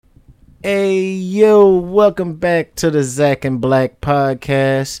Hey, yo, welcome back to the Zach and Black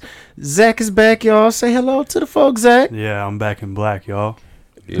podcast. Zach is back, y'all. Say hello to the folks, Zach. Yeah, I'm back in black, y'all.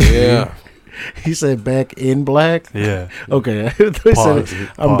 Yeah. He said back in black? Yeah. Okay. He said,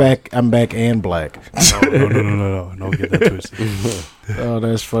 I'm back and black. No. Don't get that twisted. Oh,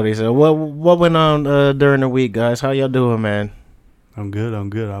 that's funny. So what went on during the week, guys? How y'all doing, man? I'm good.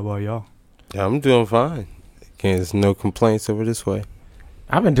 How about y'all? Yeah, I'm doing fine. There's no complaints over this way.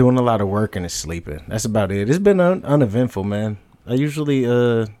 I've been doing a lot of working and sleeping. That's about it. It's been uneventful, man. I usually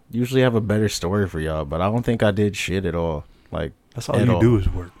have a better story for y'all, but I don't think I did shit at all. Like, that's all you do is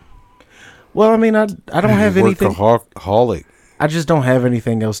work. Well, I mean, I don't have anything. Workaholic. I just don't have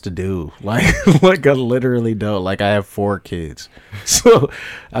anything else to do. Like I literally don't. Like, I have 4 kids, so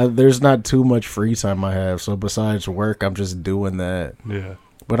there's not too much free time I have. So besides work, I'm just doing that. Yeah.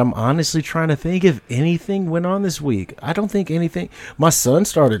 But I'm honestly trying to think if anything went on this week. I don't think anything. My son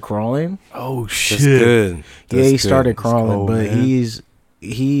started crawling. Oh shit! That's good. Yeah, he started crawling, but man.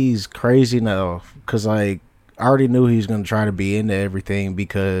 he's crazy now because like I already knew he was gonna try to be into everything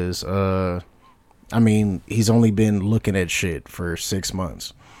because I mean he's only been looking at shit for 6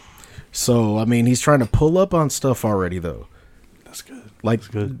 months. So I mean he's trying to pull up on stuff already though. That's good. Like,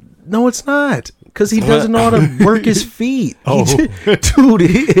 That's good. No, it's not. Because he doesn't know how to work his feet. Oh. Dude,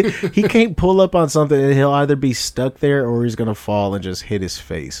 he can't pull up on something and he'll either be stuck there or he's going to fall and just hit his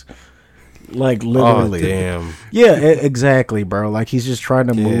face. Like, literally. Oh, damn. Yeah, exactly, bro. Like, he's just trying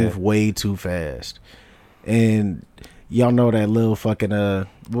to move way too fast. And y'all know that little fucking,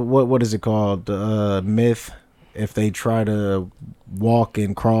 what is it called? Myth. If they try to walk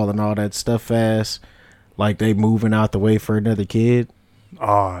and crawl and all that stuff fast, like they moving out the way for another kid.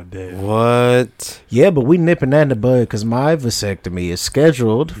 Oh, damn. What? Yeah, but we nipping that in the bud because my vasectomy is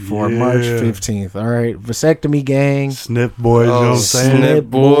scheduled for March 15th. All right, vasectomy gang. Snip boys, you know what I'm saying? Snip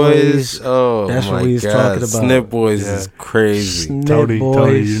boys. Oh, That's my what we was God. talking about. Snip boys Yeah. is crazy. Snip Tony,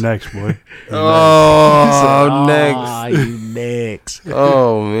 boys. you next, boy. Oh, Ah, next. you next.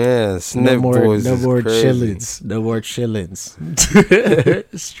 Oh, man. Snip boys no is more crazy. chillins. No more chillins.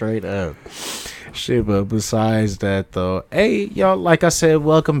 Straight up. Shit, but besides that, though, hey, y'all, like I said,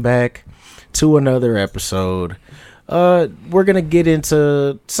 welcome back to another episode. We're going to get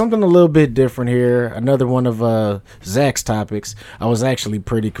into something a little bit different here. Another one of Zach's topics. I was actually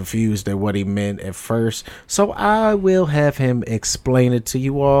pretty confused at what he meant at first, so I will have him explain it to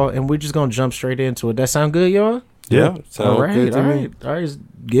you all, and we're just going to jump straight into it. That sound good, y'all? Yeah. Sounds good to me. All right.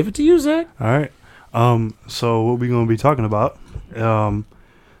 Give it to you, Zach. All right. So what we gonna be talking about?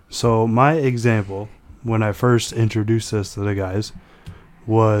 So my example when I first introduced this to the guys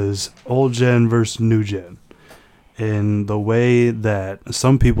was old gen versus new gen, in the way that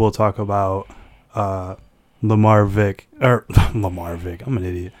some people talk about Lamar Vick. I'm an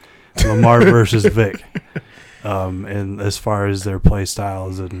idiot. Lamar versus Vick, and as far as their play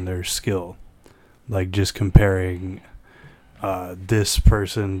styles and their skill, like just comparing. This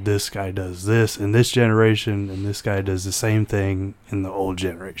person, this guy does this in this generation, and this guy does the same thing in the old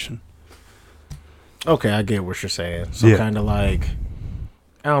generation. Okay, I get what you're saying. So Yeah. kind of like,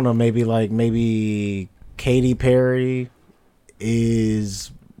 I don't know, maybe Katy Perry is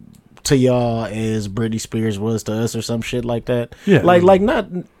to y'all as Britney Spears was to us, or some shit like that. Yeah, like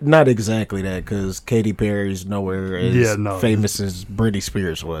not exactly that, because Katy Perry's nowhere as famous as Britney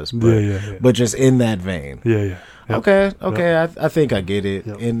Spears was. But, Yeah. but just in that vein. Yeah. Yep. Okay. Yep. I think I get it,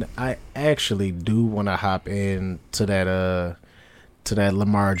 Yep. and I actually do want to hop in to that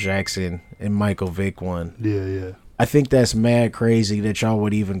Lamar Jackson and Michael Vick one. Yeah. I think that's mad crazy that y'all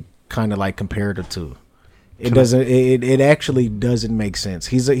would even kind of like compare the two. It actually doesn't make sense.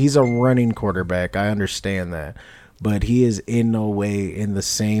 He's a running quarterback. I understand that, but he is in no way in the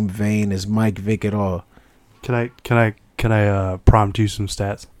same vein as Mike Vick at all. Can I prompt you some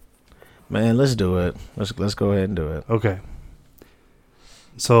stats? Man, let's do it. Let's go ahead and do it. Okay.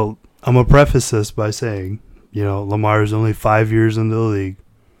 So I'm gonna preface this by saying, Lamar is only 5 years into the league.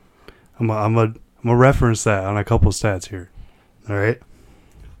 I'm gonna reference that on a couple stats here. All right.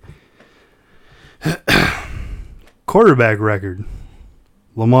 Quarterback record: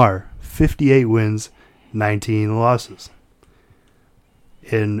 Lamar 58 wins, 19 losses.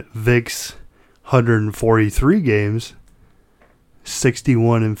 In Vic's 143 games,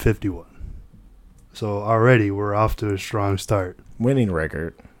 61-51. So already we're off to a strong start. Winning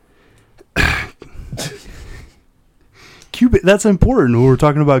record. QB, that's important when we're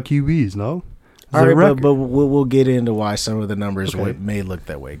talking about QBs, no? All right, but we'll get into why some of the numbers may look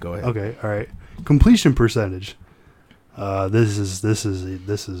that way. Go ahead. Okay, all right. Completion percentage. This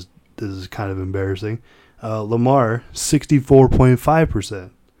is kind of embarrassing. Lamar 64.5%.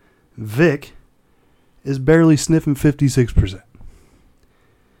 Vic is barely sniffing 56%.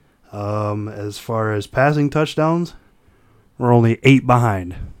 As far as passing touchdowns, we're only 8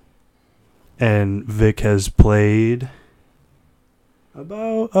 behind. And Vic has played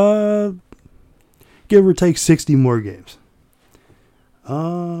about, give or take 60 more games.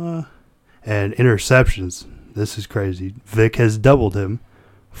 And interceptions, this is crazy. Vic has doubled him,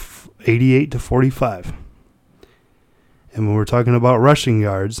 88 to 45. And when we're talking about rushing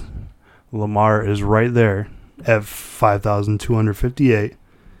yards, Lamar is right there at 5,258.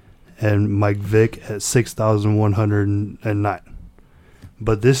 And Mike Vick at 6,109.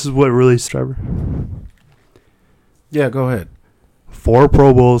 But this is what really, Trevor. Yeah, go ahead. 4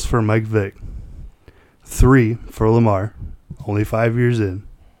 Pro Bowls for Mike Vick. 3 for Lamar, only 5 years in.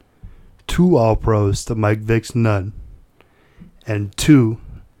 2 All-Pros to Mike Vick's none. And 2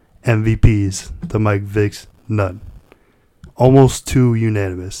 MVPs to Mike Vick's none. Almost 2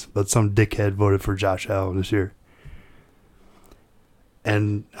 unanimous, but some dickhead voted for Josh Allen this year.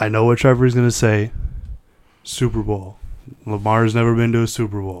 And I know what Trevor's going to say. Super Bowl. Lamar's never been to a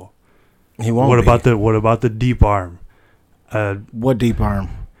Super Bowl. He won't. What about the deep arm? What deep arm?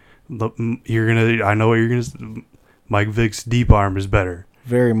 I know what you're gonna say. Mike Vick's deep arm is better.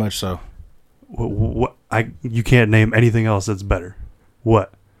 Very much so. You can't name anything else that's better.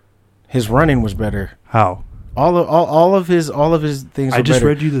 What? His running was better. How? All of his things. I just better.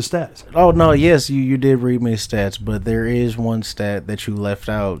 read you the stats. Oh no, yes, you did read me stats, but there is one stat that you left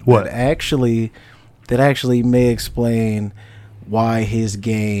out. What? That actually may explain why his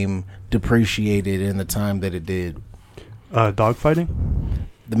game depreciated in the time that it did. Dogfighting?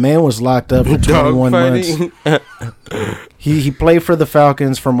 The man was locked up for 21 months. He played for the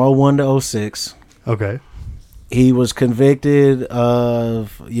Falcons from 01 to 06. Okay. He was convicted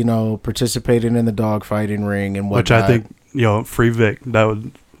of, participating in the dogfighting ring and whatnot. Which I think, free Vic.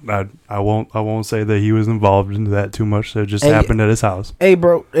 I won't say that he was involved in that too much. It just happened at his house. Hey,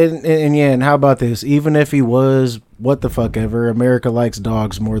 bro, and how about this? Even if he was, what the fuck ever, America likes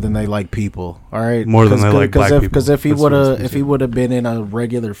dogs more than they like people. All right, more than they like black people. Because if he would have been in a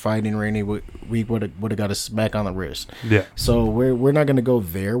regular fighting ring, we would have got a smack on the wrist. Yeah. So we're not gonna go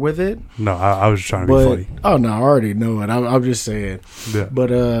there with it. No, I was trying to be funny. Oh no, I already know it. I'm just saying. Yeah. But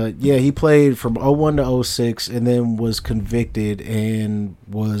he played from 01 to 06 and then was convicted and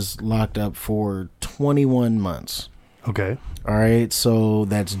was locked up for 21 months. Okay. All right, so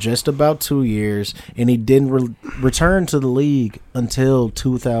that's just about 2 years, and he didn't return to the league until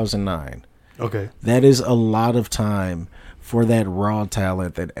 2009. Okay. That is a lot of time for that raw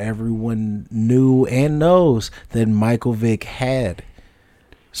talent that everyone knew and knows that Michael Vick had.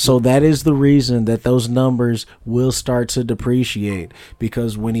 So that is the reason that those numbers will start to depreciate,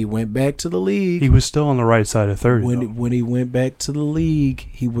 because when he went back to the league, he was still on the right side of 30. When he went back to the league,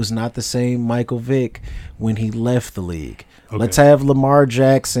 he was not the same Michael Vick when he left the league. Okay. Let's have Lamar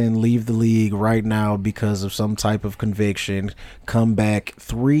Jackson leave the league right now because of some type of conviction, come back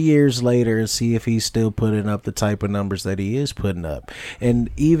 3 years later and see if he's still putting up the type of numbers that he is putting up. And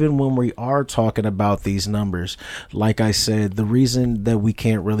even when we are talking about these numbers, like I said, the reason that we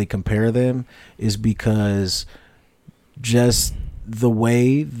can't really compare them is because just the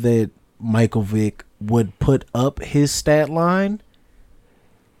way that Michael Vick would put up his stat line,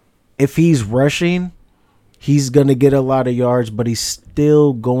 if he's rushing, he's going to get a lot of yards, but he's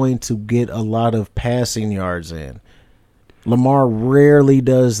still going to get a lot of passing yards in. Lamar rarely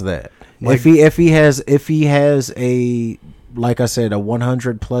does that. If he has a, like I said, a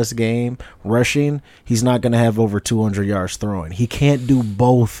 100+ game rushing, he's not going to have over 200 yards throwing. He can't do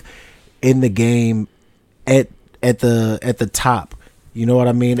both in the game at the top. You know what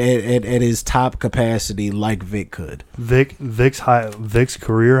I mean? At his top capacity, like Vic could. Vic's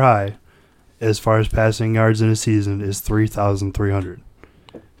career high, as far as passing yards in a season, is 3,300.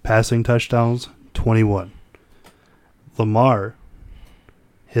 Passing touchdowns, 21. Lamar,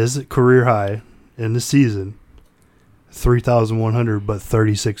 his career high in the season, 3,100, but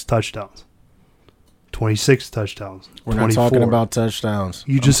 36 touchdowns. 26 touchdowns. We're not talking about touchdowns.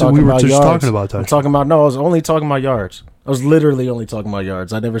 You just said we were just talking about touchdowns. I was only talking about yards. I was literally only talking about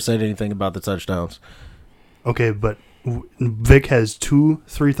yards. I never said anything about the touchdowns. Okay, but Vic has 2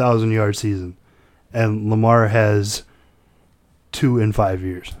 3,000-yard seasons, and Lamar has 2 in 5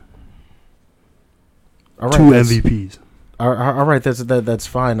 years. All right, 2 MVPs. All right, that's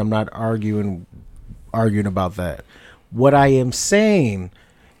fine. I'm not arguing about that. What I am saying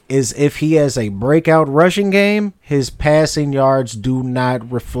is, if he has a breakout rushing game, his passing yards do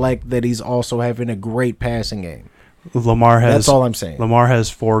not reflect that he's also having a great passing game. That's all I'm saying. Lamar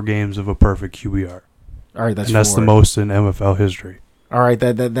has 4 games of a perfect QBR. All right, that's the most in MFL history. All right,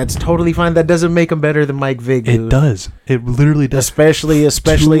 that's totally fine. That doesn't make him better than Mike Vick, dude. It does. It literally does.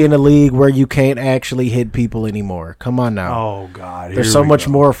 Especially in a league where you can't actually hit people anymore. Come on now. Oh God, they're so much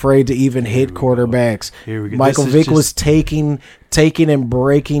more afraid to even hit quarterbacks. Here we go. Michael Vick was taking and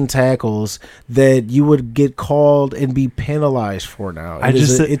breaking tackles that you would get called and be penalized for now.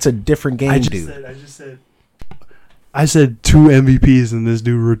 It's a different game, dude. I said 2 MVPs, and this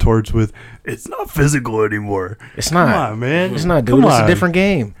dude retorts with, "It's not physical anymore." It's not. Come on, man. It's not, dude. It's a different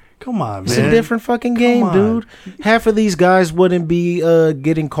game. Come on, man. It's a different fucking game, dude. Half of these guys wouldn't be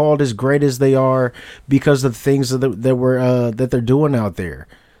getting called as great as they are because of the things that they're doing out there.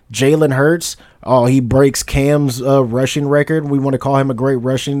 Jalen Hurts, he breaks Cam's rushing record. We want to call him a great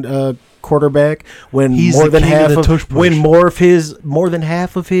rushing quarterback when more than half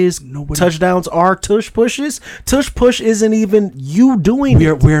of his touchdowns are tush pushes. Tush push isn't even you doing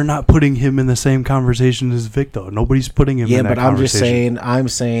it. We're not putting him in the same conversation as Vic, though. Nobody's putting him in that conversation. I'm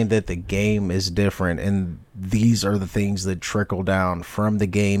saying that the game is different, and these are the things that trickle down from the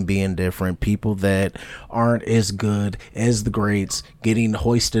game being different. People that aren't as good as the greats getting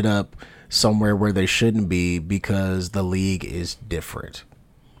hoisted up somewhere where they shouldn't be because the league is different.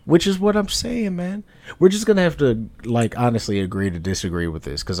 Which is what I'm saying, man. We're just going to have to, honestly agree to disagree with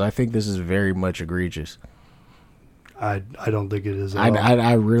this because I think this is very much egregious. I don't think it is at all.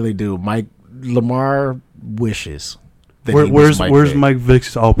 I really do. Lamar wishes that where's Mike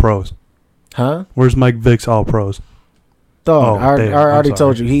Vick's All-Pros? Huh? Where's Mike Vick's All-Pros? Dog, I already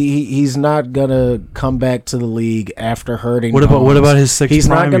told you he's not gonna come back to the league after hurting. What about his 6 He's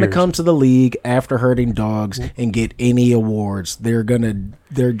prime not gonna years? come to the league after hurting dogs and get any awards. They're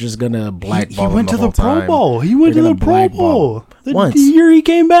just gonna blackball him. He went the to the whole Pro time. Bowl. He went to the Pro Bowl Once. The year he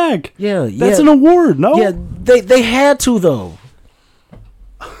came back. Yeah, that's an award. No, yeah, they had to though.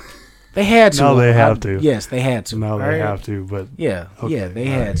 They had to. No, they have to. Yes, they had to. No, they have to. But yeah, okay, they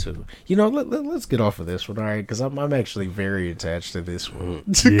had to. You know, let's get off of this one, all right? Because I'm actually very attached to this one.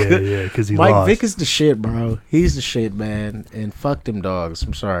 yeah, because Mike lost. Vick is the shit, bro. He's the shit, man. And fuck them dogs.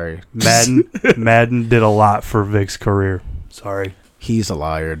 I'm sorry. Madden did a lot for Vick's career. Sorry, he's a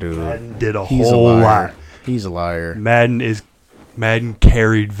liar, dude. Madden did a whole lot. He's a liar. Madden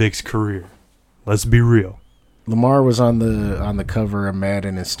carried Vick's career. Let's be real. Lamar was on the cover of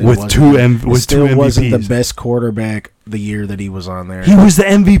Madden and still wasn't the best quarterback the year that he was on there. He was the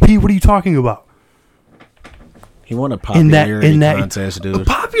MVP. What are you talking about? He won a popularity contest, dude.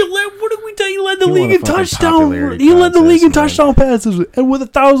 Popular? What did we tell you? He led the league in touchdown. He led the league in touchdown passes and with a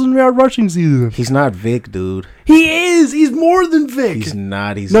 1,000-yard rushing season. He's not Vic, dude. He is. He's more than Vic. He's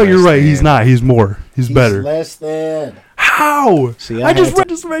not. No, you're right. He's not. He's more. He's better. Less than. How? See, I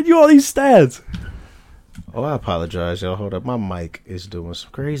just read you all these stats. Oh, I apologize, y'all. Hold up. My mic is doing some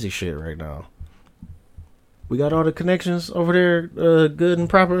crazy shit right now. We got all the connections over there good and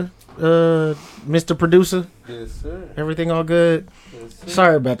proper, Mr. Producer? Yes, sir. Everything all good? Yes, sir.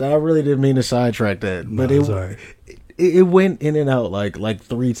 Sorry about that. I really didn't mean to sidetrack that. But no, it went in and out like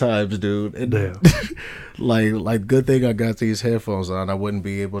 3 times, dude. And damn. like good thing I got these headphones on. I wouldn't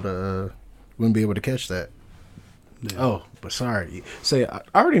be able to catch that. Yeah. Oh, but sorry. Say, I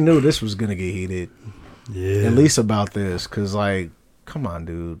already knew this was gonna get heated. Yeah. At least about this, cause come on,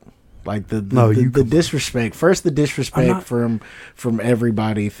 dude. Like the disrespect. First, the disrespect from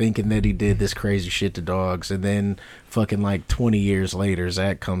everybody thinking that he did this crazy shit to dogs, and then fucking 20 years later,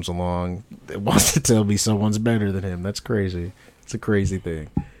 Zach comes along and wants to tell me someone's better than him. That's crazy. It's a crazy thing.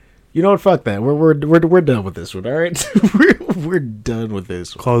 You know what? Fuck that. We're done with this one. All right, we're done with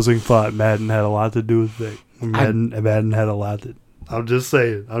this one. Closing thought: Madden had a lot to do with Vic. Madden had a lot to. I'm just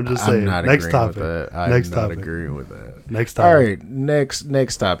saying. I'm not next topic. With that. I'm not agreeing with that. Next topic. All right.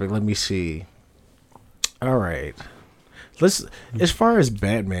 Next topic. Let me see. All right. As far as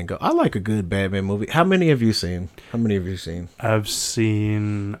Batman go, I like a good Batman movie. How many have you seen? I've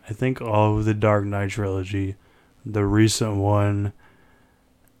seen, I think, all of the Dark Knight trilogy, the recent one,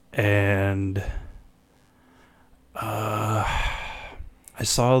 and I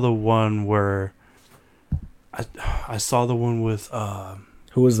saw the one where. I saw the one with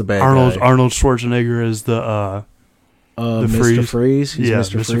who was the bad guy? Arnold Schwarzenegger as the Mr. Freeze. He's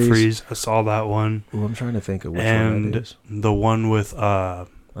Mr. Freeze. I saw that one. Ooh, I'm trying to think of which one that is. The one with I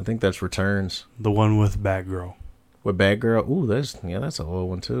think that's Returns. The one with Batgirl. With Batgirl? Ooh, that's a old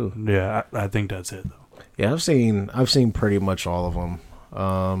one too. Yeah, I think that's it though. Yeah, I've seen pretty much all of them.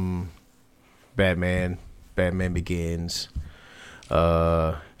 Batman Begins.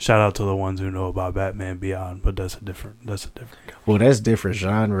 Shout out to the ones who know about Batman Beyond, but that's a different. Well, that's different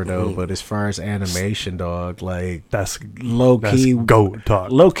genre though. But as far as animation, dog, like That's low key, goat talk.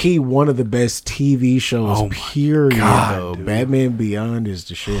 low key, one of the best TV shows. Oh my Period. God, though, dude. Batman Beyond is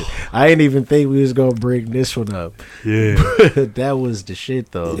the shit. I didn't even think we was gonna bring this one up. Yeah, That was the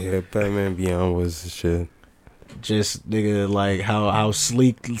shit though. Yeah, Batman Beyond was the shit. Just nigga, like how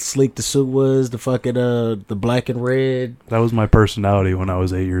sleek the suit was, the fucking the black and red. that was my personality when I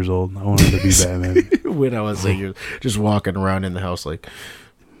was 8 years old. I wanted to be Batman. When I was like, just walking around in the house like,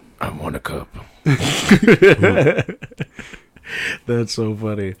 I want a cup. That's so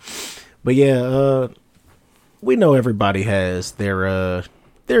funny. But yeah, we know everybody has their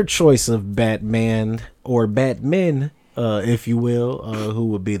choice of Batman or Batmen, if you will, who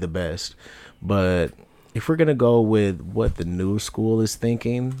would be the best. But if we're gonna go with what the new school is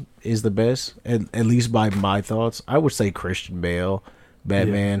thinking is the best, at least by my thoughts, I would say Christian Bale,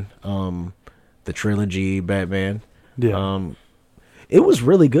 Batman, the trilogy Batman. Yeah, It was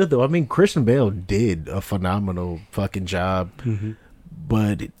really good though. I mean, Christian Bale did a phenomenal fucking job,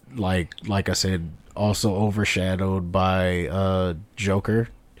 but like I said, also overshadowed by Joker,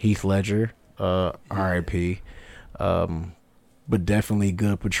 Heath Ledger, R.I.P. But definitely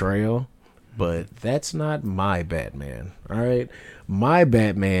good portrayal. But that's not my Batman. All right, my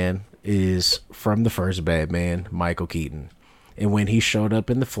Batman is from the first Batman, Michael Keaton, and when he showed up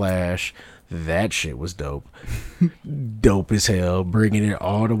in the Flash, that shit was dope. Dope as hell, bringing it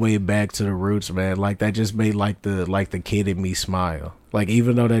all the way back to the roots, man. Like that just made like the kid in me smile. Like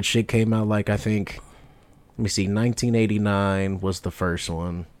even though that shit came out like I think, let me see, 1989 was the first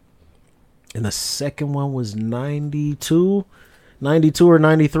one, and the second one was 92 or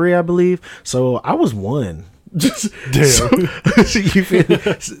 93, I believe. So I was one. damn.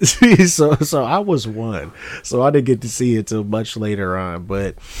 So I was one. So I didn't get to see it till much later on.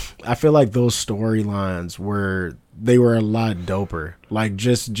 But I feel like those storylines were a lot doper. Like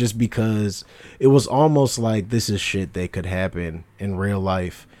just because it was almost like this is shit that could happen in real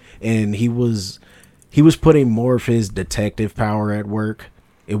life. And he was putting more of his detective power at work.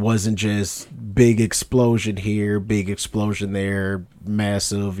 It wasn't just big explosion here, big explosion there,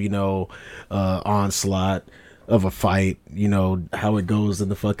 massive, onslaught of a fight. You know how it goes in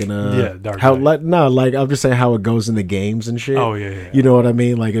the fucking Dark how Knight. like I'm just saying how it goes in the games and shit. Oh yeah. You know what I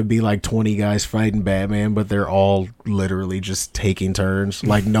mean? Like it'd be like 20 guys fighting Batman, but they're all literally just taking turns.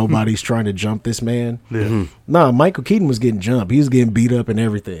 Like nobody's trying to jump this man. Yeah. Nah, Michael Keaton was getting jumped. He was getting beat up and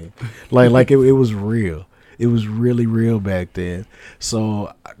everything. Like it was real. It was really real back then.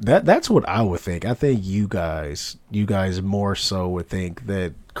 So that's what I would think. I think you guys more so would think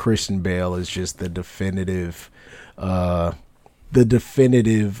that Christian Bale is just the definitive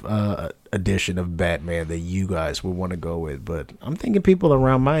edition of Batman that you guys would want to go with. But I'm thinking people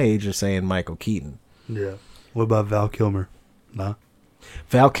around my age are saying Michael Keaton. Yeah. What about Val Kilmer? Nah.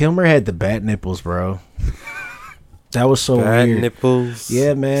 Val Kilmer had the bat nipples, bro. That was so Bad weird. nipples.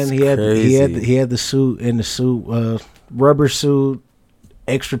 Yeah, man. He had the suit, rubber suit,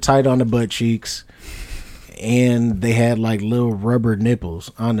 extra tight on the butt cheeks, and they had like little rubber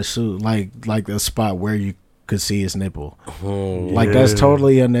nipples on the suit, like a spot where you could see his nipple. Like that's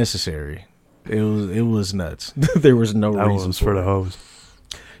totally unnecessary. It was nuts. There was no That reason was for the hose.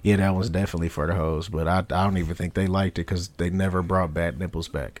 Yeah, that was definitely for the hoes, but I don't even think they liked it because they never brought Bat Nipples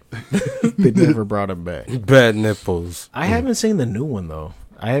back. They never brought him back. Bad nipples. I haven't seen the new one though.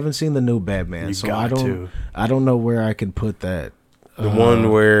 I haven't seen the new Batman, You so got to. I don't know where I can put that. The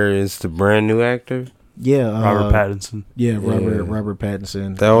one where it's the brand new actor. Yeah, Robert Pattinson. Yeah, Robert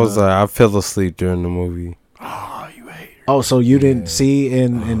Pattinson. That was I fell asleep during the movie. Oh, you hate her. Oh, so you didn't see,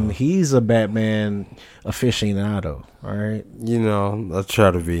 and he's a Batman aficionado. All right. You know, I try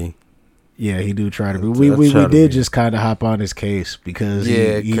to be. Yeah, he do try to be. I We try to did be. just kind of hop on his case because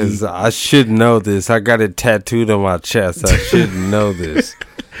Because I should know this. I got it tattooed on my chest. I should know this.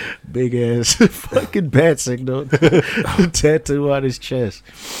 big ass fucking bat signal tattoo on his chest.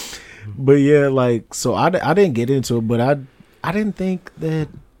 But yeah, like so I didn't get into it, but I didn't think that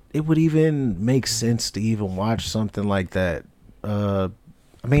it would even make sense to even watch something like that. I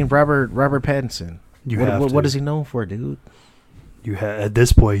mean, Robert Pattinson. What is he known for, dude? At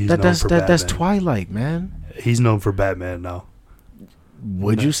this point, he's known for Batman. That's Twilight, man. He's known for Batman now.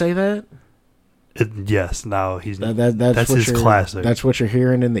 Would you say that? Yes, now he's That's that's what his you're- classic. That's what you're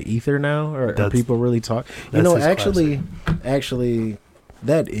hearing in the ether now, or are people really talk? You that's know, his actually,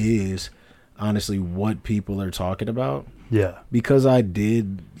 that is honestly what people are talking about. Yeah. Because I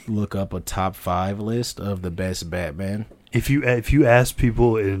did look up a top 5 list of the best Batman. If you ask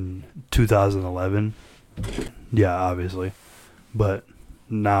people in 2011, yeah, obviously, but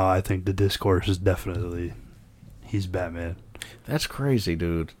now I think the discourse is definitely he's Batman. That's crazy,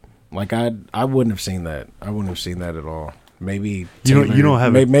 dude. Like I wouldn't have seen that. I wouldn't have seen that at all. Maybe You don't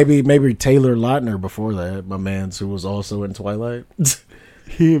have maybe Taylor Lautner before that, my man's who was also in Twilight.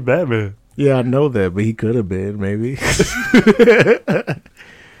 He ain't Batman. Yeah, I know that, but he could have been maybe.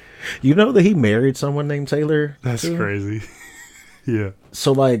 You know that he married someone named Taylor? That's too? crazy. Yeah.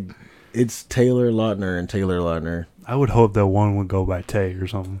 So like, it's Taylor Lautner and Taylor Lautner. I would hope that one would go by Tay or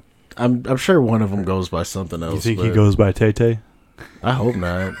something. I'm sure one of them goes by something else. You think he goes by Tay Tay? I hope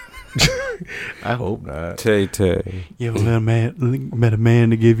not. I hope not. Tay Tay. You ever met a man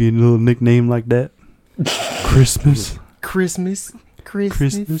to give you a little nickname like that? Christmas.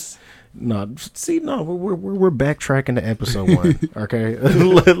 No, see, no, we're backtracking to episode 1. Okay,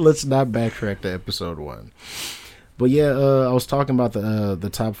 let's not backtrack to episode 1. But yeah, I was talking about the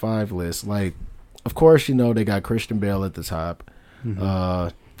top 5 list. Like, of course, you know they got Christian Bale at the top.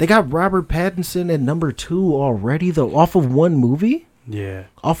 Mm-hmm. They got Robert Pattinson at number 2 already, though, off of one movie. Yeah.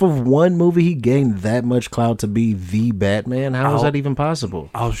 Off of one movie, he gained that much clout to be the Batman. How is that even possible?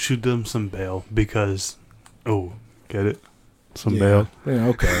 I'll shoot them some Bale because, get it? Some Yeah. Bale. Yeah,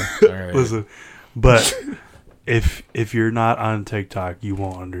 okay. All right. Listen, but if you're not on TikTok, you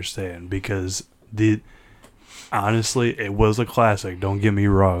won't understand because honestly, it was a classic. Don't get me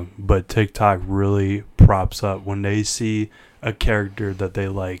wrong, but TikTok really props up when they see a character that they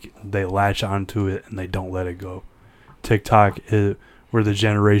like. They latch onto it and they don't let it go. TikTok we're the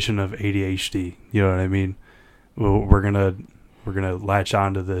generation of ADHD. You know what I mean? We're gonna latch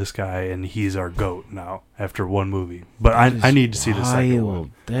onto this guy and he's our GOAT now after one movie. But I need to see the second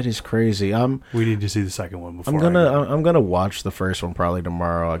one. That is crazy. We need to see the second one before. I'm gonna watch the first one probably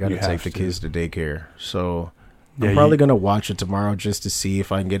tomorrow. I gotta You take have the to. kids to daycare, so Yeah, I'm probably gonna watch it tomorrow just to see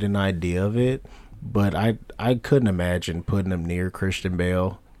if I can get an idea of it. But I couldn't imagine putting him near Christian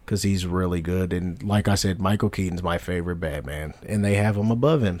Bale because he's really good. And like I said, Michael Keaton's my favorite Batman, and they have him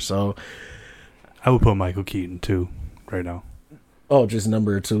above him. So I would put Michael Keaton too right now. oh, just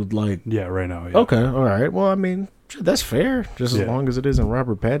number 2, like. Yeah, right now. Yeah. Okay, all right. Well, I mean, that's fair. Just as long as it isn't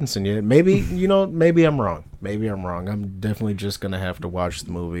Robert Pattinson yet. Maybe, maybe I'm wrong. Maybe I'm wrong. I'm definitely just going to have to watch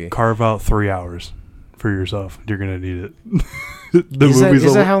the movie. Carve out 3 hours for yourself. You're gonna need it. Is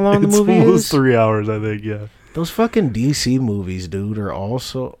that how long the movie almost is? 3 hours, I think. Yeah. Those fucking DC movies, dude, are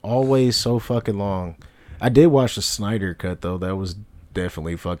also always so fucking long. I did watch the Snyder cut, though. That was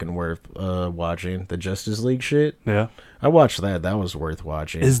definitely fucking worth watching. The Justice League shit. Yeah. I watched that. That was worth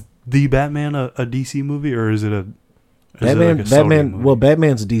watching. Is the Batman a DC movie or is it a Batman? Sony Batman. movie? Well,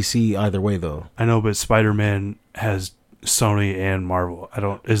 Batman's DC either way, though. I know, but Spider-Man has Sony and Marvel.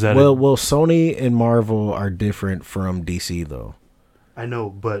 Is that Well, Sony and Marvel are different from DC, though. I know,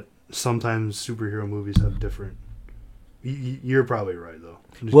 but sometimes superhero movies have different. You're probably right though.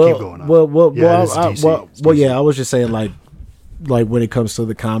 Just keep going on. Yeah, I was just saying like when it comes to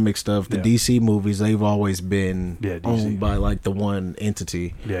the comic stuff, the DC movies, they've always been owned by like the one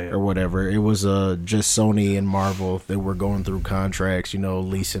entity or whatever. It was just Sony and Marvel that were going through contracts,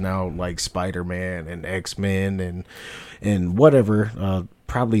 leasing out like Spider-Man and X-Men and whatever,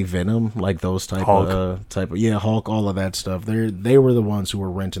 probably Venom, like those type of Hulk, all of that stuff. They were the ones who were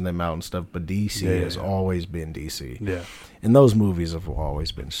renting them out and stuff, but DC has always been DC. Yeah. And those movies have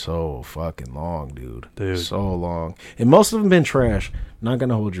always been so fucking long, dude. So long. And most of them been trash. Not going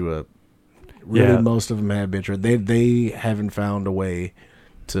to hold you up. Really, most of them have been trash. They haven't found a way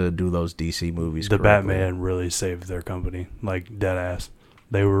to do those DC movies The correctly. Batman really saved their company, like dead ass.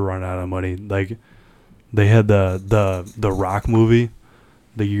 They were running out of money. Like they had the Rock movie.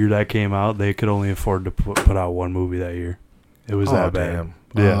 The year that came out, they could only afford to put out one movie that year. It was that bad.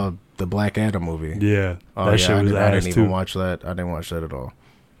 Damn. Yeah. The Black Adam movie. Yeah. That shit was ass I didn't even watch that. I didn't watch that at all.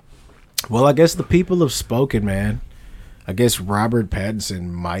 Well, I guess the people have spoken, man. I guess Robert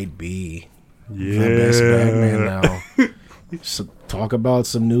Pattinson might be the best Batman now. So, talk about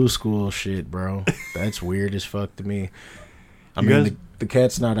some new school shit, bro. That's weird as fuck to me. I mean, the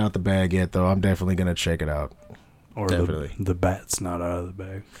cat's not out the bag yet, though. I'm definitely going to check it out. Or definitely. The bat's not out of the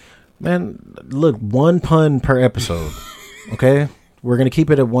bag. Man, look, 1 pun per episode. Okay? We're going to keep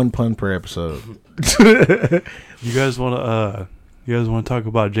it at 1 pun per episode. You guys want to talk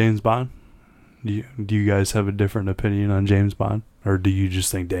about James Bond? Do you guys have a different opinion on James Bond? Or do you just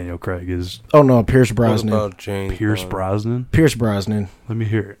think Daniel Craig is... Oh, no, Pierce Brosnan. What about James Pierce Bond? Brosnan? Pierce Brosnan. Let me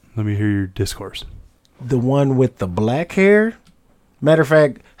hear it. Let me hear your discourse. The one with the black hair? Matter of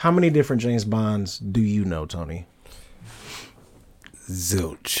fact, how many different James Bonds do you know, Tony?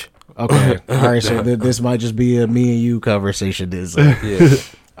 Zilch. Okay. All right, so this might just be a me and you conversation. Yeah.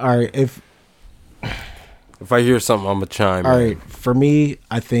 All right, If I hear something, I'm gonna chime. All in. right, for me,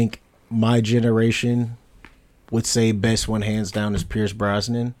 I think my generation would say best one hands down is Pierce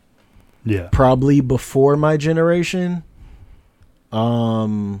Brosnan. Yeah. Probably before my generation,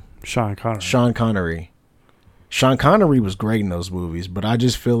 Sean Connery. Sean Connery. Sean Connery was great in those movies, but I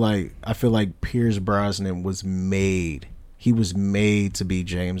just feel like Pierce Brosnan was made. He was made to be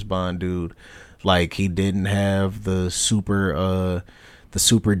James Bond, dude. Like he didn't have the super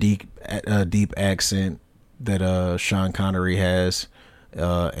deep accent that Sean Connery has,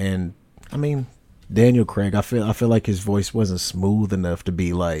 and I mean Daniel Craig. I feel like his voice wasn't smooth enough to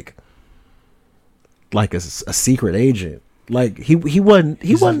be like a secret agent. Like he wasn't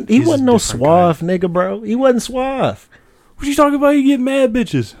no suave nigga, bro. He wasn't suave. What you talking about? You get mad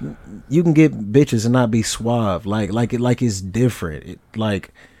bitches. You can get bitches and not be suave. Like it's different. It,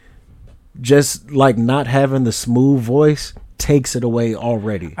 like just like not having the smooth voice takes it away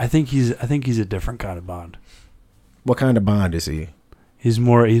already. I think he's a different kind of Bond. What kind of Bond is he? He's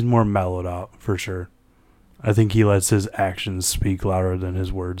more mellowed out for sure. I think he lets his actions speak louder than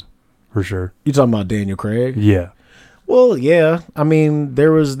his words, for sure. You talking about Daniel Craig? Yeah. Well, yeah. I mean,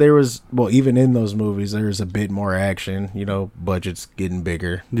 there was well, even in those movies, there was a bit more action. You know, budgets getting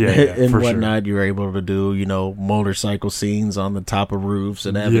bigger, yeah and for whatnot. Sure. You're able to do motorcycle scenes on the top of roofs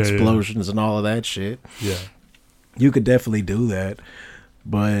and have explosions and all of that shit. Yeah, you could definitely do that,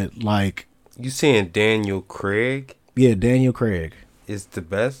 but like you saying Daniel Craig? Yeah, Daniel Craig is the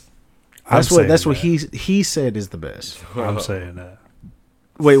best. That's what he said is the best. I'm saying that.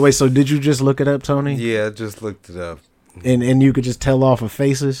 Wait. So did you just look it up, Tony? Yeah, I just looked it up. And you could just tell off of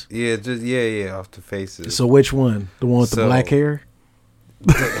faces? Yeah, off the faces. So which one? The one with the black hair?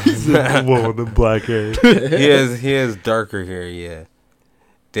 The one with the black hair. He has darker hair, yeah.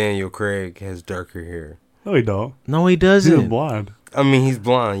 Daniel Craig has darker hair. No, he don't. No, he doesn't. He's blonde. I mean, he's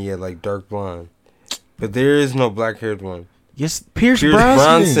blonde, yeah, like dark blonde. But there is no black-haired one. Yes, Pierce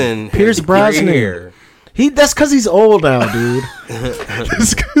Brosnan. Pierce Brosnan. Hair. That's because he's old now, dude.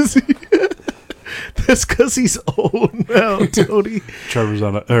 That's because he's old now, Tony. Tony's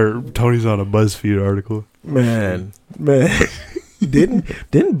on a BuzzFeed article. Man, didn't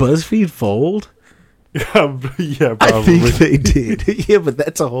BuzzFeed fold? Yeah, probably. I think they did. Yeah, but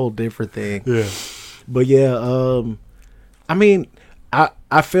that's a whole different thing. Yeah, but yeah, I mean,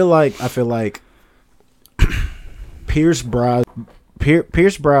 I feel like Pierce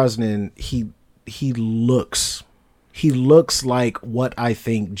Brosnan, he looks like what I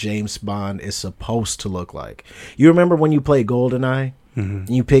think James Bond is supposed to look like. You remember when you played GoldenEye and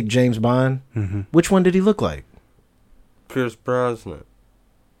you picked James Bond? Mm-hmm. Which one did he look like? Pierce Brosnan.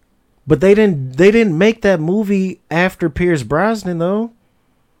 But they didn't make that movie after Pierce Brosnan though.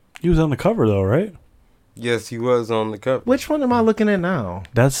 He was on the cover though, right? Yes, he was on the cover. Which one am I looking at now?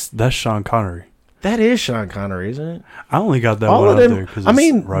 That's Sean Connery. That is Sean Connery, isn't it? I only got that all one of them, out there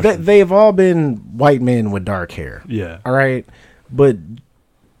because they've all been white men with dark hair. Yeah. All right, but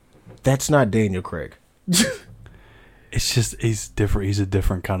that's not Daniel Craig. It's just he's different. He's a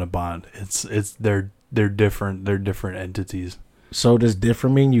different kind of Bond. They're different. They're different entities. So does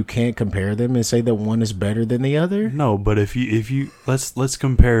different mean you can't compare them and say that one is better than the other? No, but if you let's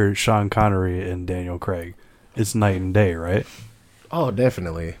compare Sean Connery and Daniel Craig. It's night and day, right? Oh,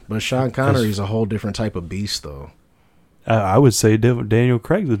 definitely. But Sean Connery's a whole different type of beast, though. I would say Daniel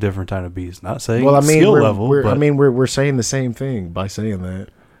Craig's a different type of beast. Not saying skill level. We're saying the same thing by saying that.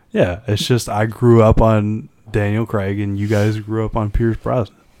 Yeah, it's just I grew up on Daniel Craig, and you guys grew up on Pierce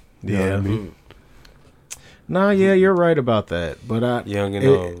Brosnan. You know what I mean? Nah, yeah, you're right about that. But young and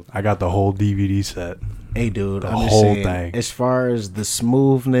old. I got the whole DVD set. Hey, dude, the whole thing. As far as the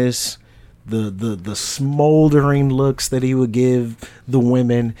smoothness, the smoldering looks that he would give the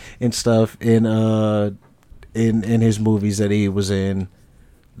women and stuff in his movies that he was in,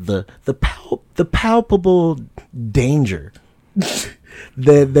 the palpable danger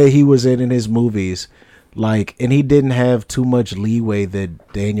that he was in his movies, like, and he didn't have too much leeway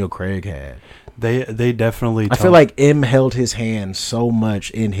that Daniel Craig had. They definitely. I feel like M held his hand so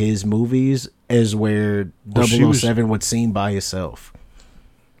much in his movies as where 007 would seem by itself.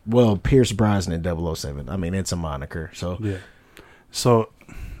 Well, Pierce Brosnan 007. I mean, it's a moniker. So yeah. So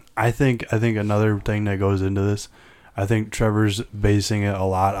I think another thing that goes into this, I think Trevor's basing it a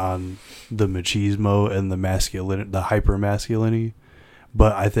lot on the machismo and the hyper masculinity.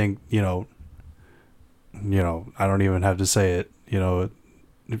 But I think, you know, I don't even have to say it,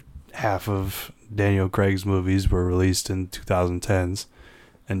 half of Daniel Craig's movies were released in 2010s,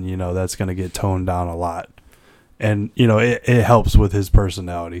 and that's going to get toned down a lot. And it helps with his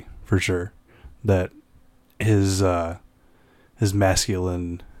personality for sure, that his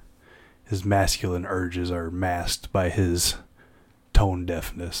masculine his masculine urges are masked by his tone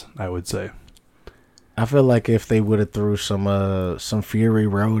deafness, I would say. I feel like if they would have threw some Fury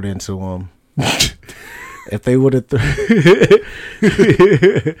Road into him, if they would have,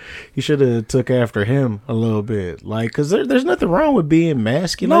 he should have took after him a little bit, like because there's nothing wrong with being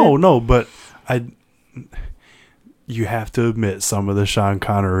masculine. No, but you have to admit some of the Sean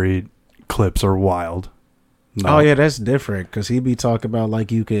Connery clips are wild. No. Oh yeah, that's different because he'd be talking about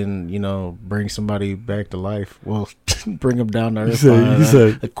like you can, bring somebody back to life. Well, bring them down to earth. He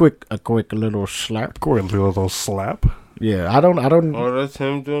said a quick little slap. Quick little slap. Yeah, I don't. Oh, that's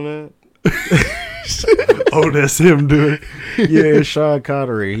him doing that. Oh, that's him doing it. Yeah, Sean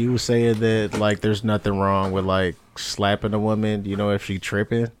Connery. He was saying that like there's nothing wrong with like slapping a woman, if she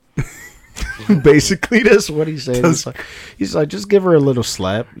tripping. Basically, that's what he said. He's like, just give her a little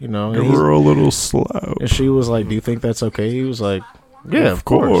slap, Give her a little slap. And she was like, do you think that's okay? He was like, yeah, of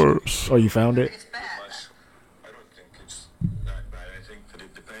course. Oh, you found it? I don't think it's that bad. I think that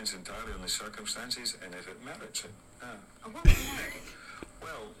it depends entirely on the circumstances and if it merits it.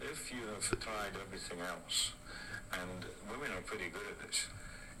 Well, if you have tried everything else, and women are pretty good at this,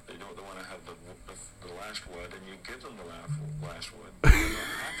 they don't want to have the last word, and you give them the last word, but they're not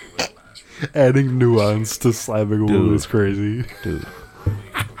happy with the last word. Adding nuance to slapping a woman is crazy. Dude.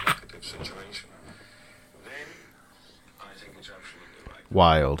 Situation. Then I think it's absolutely right.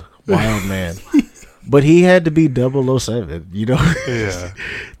 Wild man. But he had to be 007, Yeah.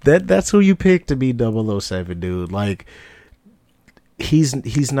 That's who you picked to be 007, dude. Like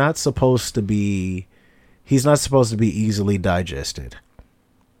he's not supposed to be easily digested.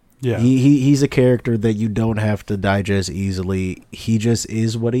 Yeah. He's a character that you don't have to digest easily. He just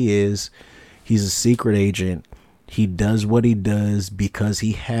is what he is. He's a secret agent. He does what he does because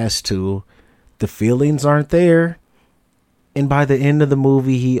he has to. The feelings aren't there. And by the end of the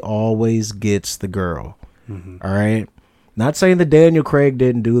movie, he always gets the girl. Mm-hmm. All right? Not saying that Daniel Craig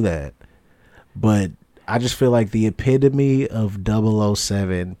didn't do that. But I just feel like the epitome of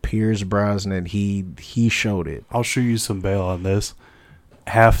 007, Pierce Brosnan, he showed it. I'll shoot you some bail on this.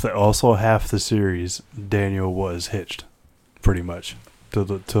 Half the series, Daniel was hitched, pretty much, to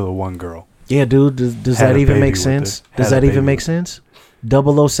the one girl. Yeah, dude. Does that even make sense? Does that even make sense?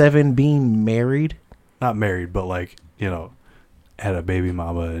 007 being married? Not married, but like had a baby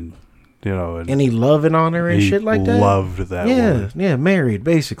mama and and he loving on her and shit like that. Loved that. woman. Yeah, married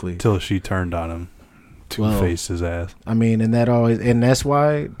basically till she turned on him, two-faced his ass. I mean, and that's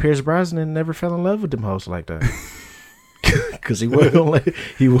why Pierce Brosnan never fell in love with them hoes like that. Because he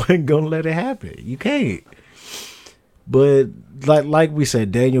wasn't gonna let it happen. You can't. But like we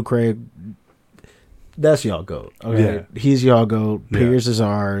said, Daniel Craig, that's y'all goat. Okay, yeah. He's y'all goat. Pierce is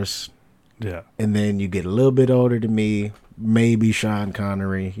ours. Yeah. And then you get a little bit older than me, maybe Sean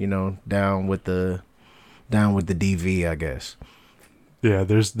Connery. Down with the DV, I guess. Yeah,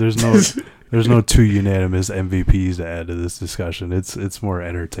 there's no two unanimous MVPs to add to this discussion. It's more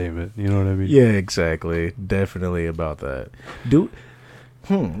entertainment. You know what I mean? Yeah, exactly. Definitely about that.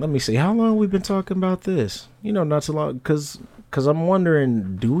 Let me see. How long have we been talking about this? Not so long. Because I'm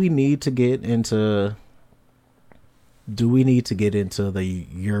wondering, do we need to get into the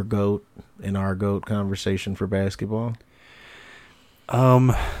your GOAT and our GOAT conversation for basketball?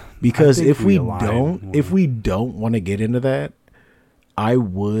 Because if we don't want to get into that, I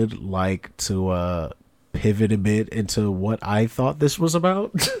would like to pivot a bit into what I thought this was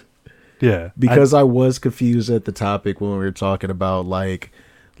about. Yeah. Because I was confused at the topic when we were talking about like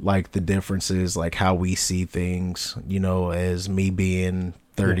the differences, like how we see things, as me being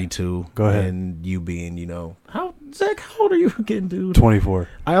 32 Go ahead. And you being, Zach, how old are you again, dude? 24.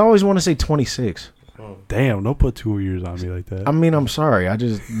 I always want to say 26. Oh. Damn, don't put 2 years on me like that. I mean, I'm sorry.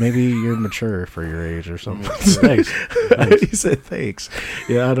 Maybe you're mature for your age or something. Thanks. He said thanks.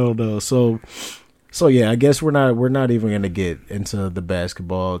 Yeah, I don't know. So yeah, I guess we're not even going to get into the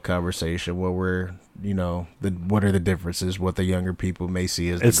basketball conversation where we're, what are the differences, what the younger people may see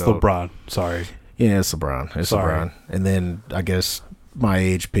as it's the GOAT. LeBron. Sorry. Yeah, it's LeBron. LeBron. And then I guess my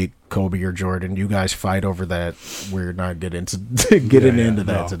age pick Kobe or Jordan. You guys fight over that. We're not getting into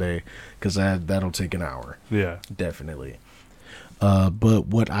that today because that'll take an hour. Yeah, definitely. But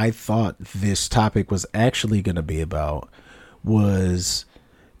what I thought this topic was actually going to be about was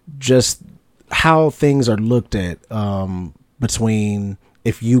just how things are looked at between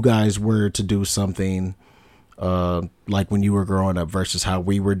if you guys were to do something like when you were growing up versus how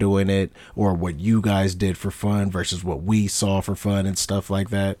we were doing it, or what you guys did for fun versus what we saw for fun and stuff like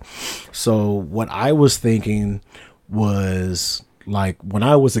that. So what I was thinking was, like, when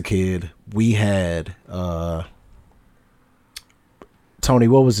I was a kid, we had Tony,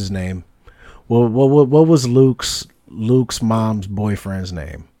 what was his name? what was Luke's mom's boyfriend's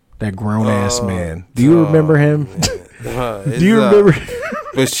name? That grown ass man. Do you remember him? Do you remember?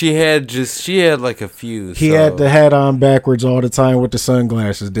 But she had like a few. He had the hat on backwards all the time with the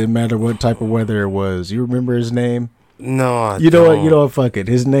sunglasses. Didn't matter what type of weather it was. You remember his name? No, You know what? Fuck it.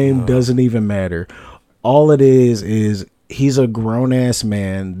 His name doesn't even matter. All it is he's a grown ass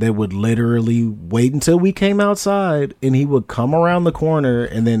man that would literally wait until we came outside, and he would come around the corner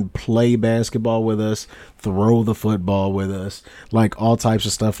and then play basketball with us, throw the football with us, like all types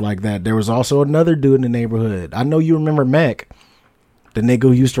of stuff like that. There was also another dude in the neighborhood. I know you remember Mac, the nigga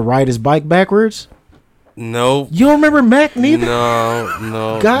who used to ride his bike backwards. No. You don't remember Mac neither?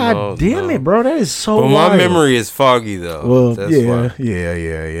 No. God damn it, bro. That is so But wild. my memory is foggy, though. Well, That's yeah, why.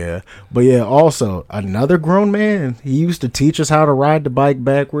 yeah. But yeah, also, another grown man, he used to teach us how to ride the bike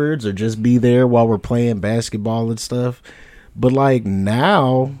backwards or just be there while we're playing basketball and stuff. But like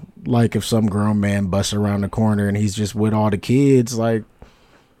now, like if some grown man busts around the corner and he's just with all the kids, like,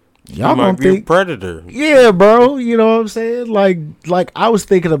 y'all might gonna be a think, predator. yeah, bro. You know what I'm saying? Like I was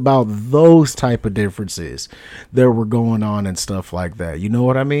thinking about those type of differences that were going on and stuff like that. You know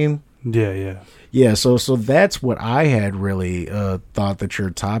what I mean? Yeah. Yeah. So that's what I had really thought that your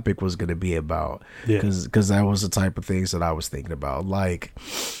topic was going to be about. Yeah. Because that was the type of things that I was thinking about. Like,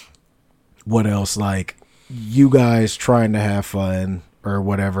 what else? Like, you guys trying to have fun or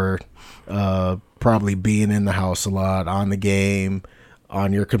whatever. Probably being in the house a lot, on the game,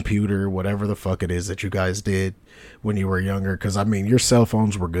 on your computer, whatever the fuck it is that you guys did when you were younger. Because, I mean, your cell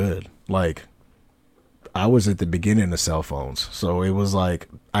phones were good. Like, I was at the beginning of cell phones. So it was like,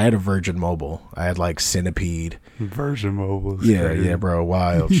 I had a Virgin Mobile. I had like Centipede. Virgin Mobile. Yeah, bro.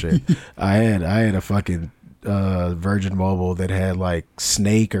 Wild shit. I had a fucking Virgin Mobile that had like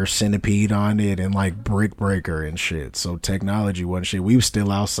Snake or Centipede on it and like Brick Breaker and shit. So technology wasn't shit. We were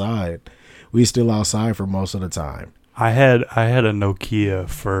still outside. For most of the time. I had a Nokia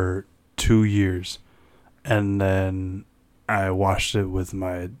for 2 years, and then I washed it with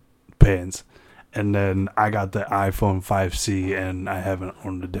my pants, and then I got the iPhone 5C, and I haven't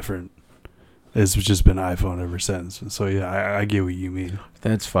owned a different. It's just been iPhone ever since. So yeah, I get what you mean.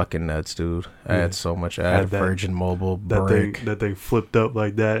 That's fucking nuts, dude. I had so much. I had a Virgin Mobile Brick. That thing flipped up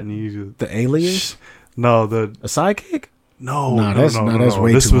like that, and you the Alias. No, a Sidekick. No, that's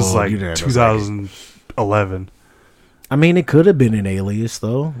way this too was old. like You didn't have a 2011. I mean, it could have been an Alias,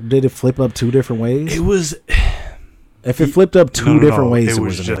 though. Did it flip up two different ways? It was. If it flipped up two different ways, it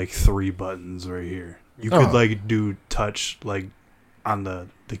was just like 3 buttons right here. You could like do touch like on the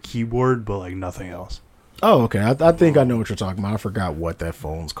keyboard, but like nothing else. Oh, okay. I think I know what you're talking about. I forgot what that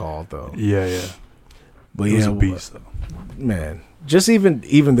phone's called, though. Yeah. But it was a beast, though. Man, just even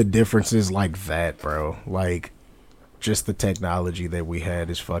the differences like that, bro. Like, just the technology that we had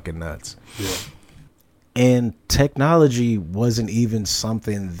is fucking nuts. Yeah. And technology wasn't even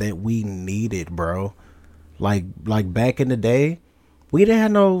something that we needed, bro. Like back in the day, we didn't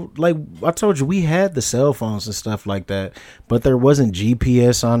have no, like I told you, we had the cell phones and stuff like that, but there wasn't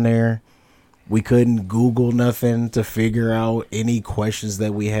GPS on there. We couldn't Google nothing to figure out any questions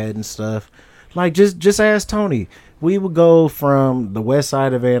that we had and stuff. Like, just ask Tony. We would go from the west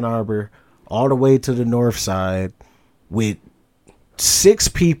side of Ann Arbor all the way to the north side with 6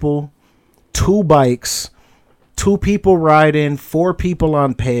 people, 2 bikes, 2 people riding, 4 people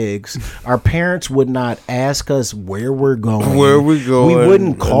on pegs. Our parents would not ask us where we're going. We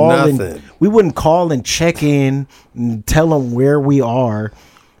wouldn't call and check in and tell them where we are.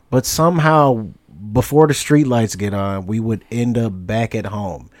 But somehow, before the street lights get on, we would end up back at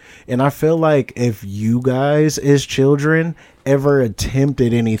home. And I feel like if you guys as children ever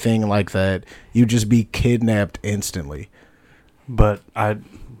attempted anything like that, you'd just be kidnapped instantly. But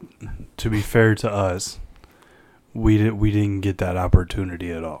to be fair to us, we didn't get that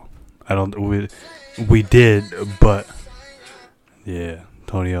opportunity at all. We did, but yeah,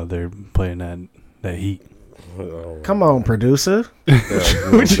 Tony out there playing that heat. Come on, producer.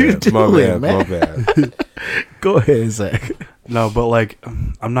 What you doing, man? My bad. Go ahead, Zach. No, but like,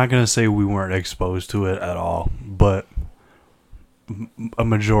 I'm not gonna say we weren't exposed to it at all, but a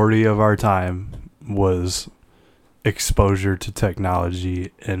majority of our time was exposure to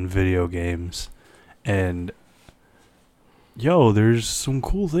technology and video games. And there's some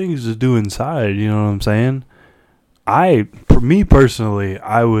cool things to do inside, you know what I'm saying? For me personally,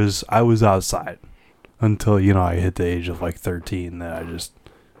 I was outside until, I hit the age of like 13, that I just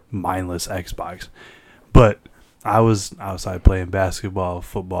mindless Xbox. But I was outside playing basketball,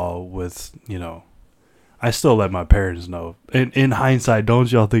 football with, I still let my parents know. In hindsight,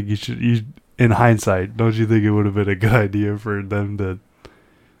 don't y'all think in hindsight, don't you think it would have been a good idea for them to,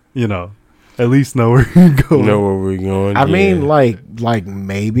 at least know where you're going. Know where we're going. I mean, like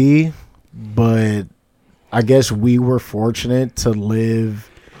maybe, but I guess we were fortunate to live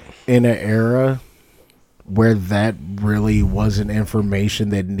in an era where that really wasn't information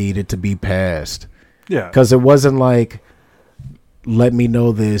that needed to be passed. Yeah. Because it wasn't like, let me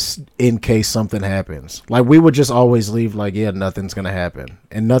know this in case something happens. Like, we would just always leave like, yeah, nothing's going to happen.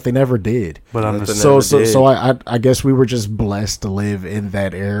 And nothing ever did. But on the Nothing So I guess we were just blessed to live in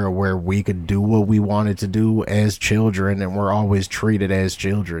that era where we could do what we wanted to do as children, and we're always treated as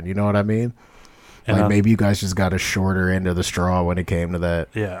children. You know what I mean? And Like, maybe you guys just got a shorter end of the straw when it came to that.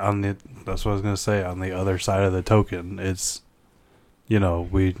 yeah, that's what I was gonna say. On the other side of the token, it's, you know,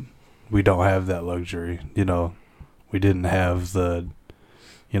 we don't have that luxury. You know, we didn't have the,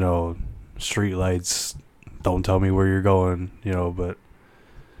 you know, street lights. Don't tell me where you're going. You know, but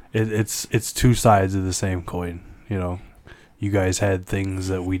it's two sides of the same coin. You know, you guys had things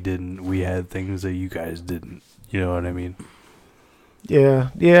that we didn't. We had things that you guys didn't. You know what I mean? Yeah,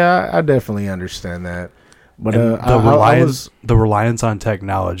 I definitely understand that. But the reliance on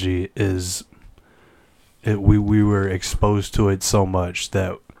technology is, we were exposed to it so much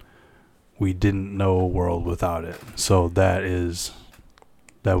that we didn't know a world without it. So that is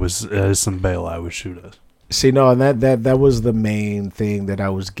some bail I would shoot us. See, no, and that was the main thing that I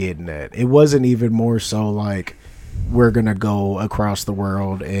was getting at. It wasn't even more so like we're gonna go across the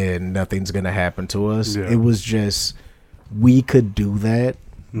world and nothing's gonna happen to us. Yeah. It was just we could do that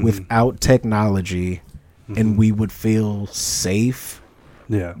without technology, and we would feel safe.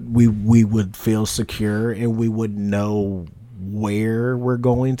 Yeah. We would feel secure, and we would know where we're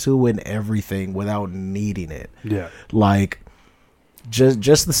going to and everything without needing it. Yeah. Like, just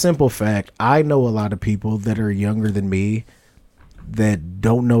the simple fact, I know a lot of people that are younger than me that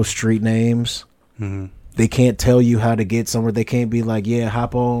don't know street names. They can't tell you how to get somewhere. They can't be like, yeah,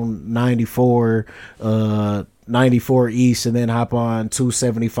 hop on 94 East and then hop on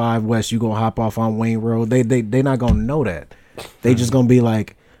 275 West. You gonna hop off on Wayne Road. They not gonna know that. They just gonna be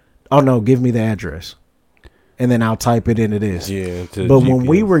like, oh no, give me the address, and then I'll type it into this. Yeah. But when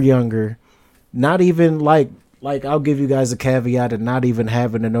we were younger, not even like I'll give you guys a caveat of not even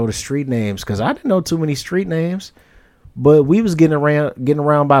having to know the street names, because I didn't know too many street names, but we was getting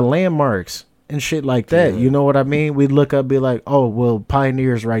around by landmarks and shit like that. You know what I mean? We'd look up, be like, oh, well,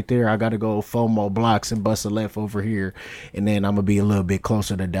 Pioneer's right there. I got to go 4 more blocks and bust a left over here, and then I'm going to be a little bit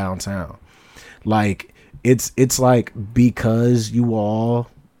closer to downtown. Like, it's like, because you all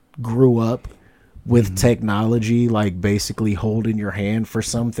grew up with technology, like, basically holding your hand for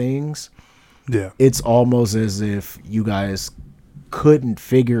some things, Yeah. it's almost as if you guys couldn't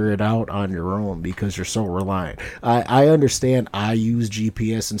figure it out on your own because you're so reliant. I understand I use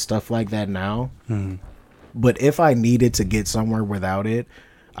GPS and stuff like that now, but if I needed to get somewhere without it,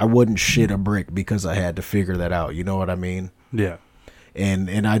 I wouldn't shit a brick because I had to figure that out. You know what I mean? Yeah.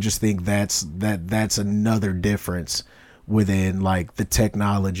 And I just think that's another difference within like the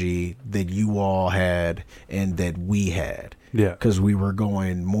technology that you all had and that we had. Yeah. Because we were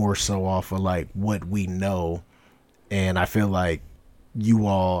going more so off of like what we know, and I feel like you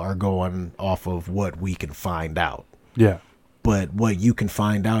all are going off of what we can find out. Yeah. But what you can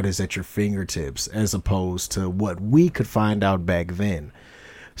find out is at your fingertips, as opposed to what we could find out back then.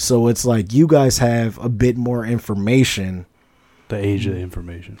 So it's like you guys have a bit more information. The age of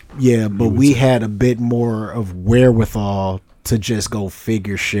information. Yeah, but we had a bit more of wherewithal to just go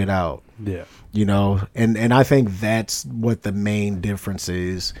figure shit out. Yeah. You know, and I think that's what the main difference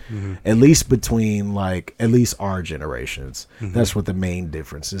is, at least between like at least our generations. That's what the main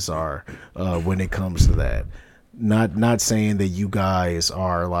differences are when it comes to that. Not saying that you guys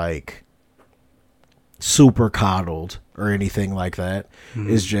are like super coddled or anything like that.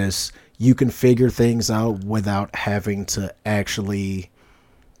 It's just you can figure things out without having to actually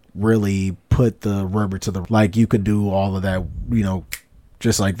really put the rubber to the, like you could do all of that, you know,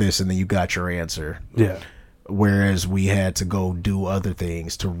 just like this, and then you got your answer. Yeah. Whereas we had to go do other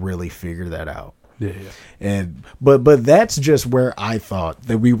things to really figure that out. Yeah. And but that's just where I thought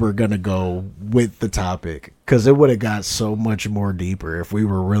that we were gonna go with the topic, because it would have got so much more deeper if we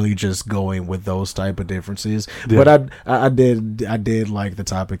were really just going with those type of differences. Yeah. But I did like the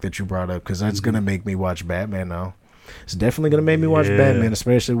topic that you brought up, because that's gonna make me watch Batman now. It's definitely gonna make me watch Batman,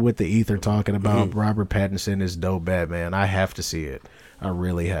 especially with the ether talking about Robert Pattinson is dope Batman. I have to see it. I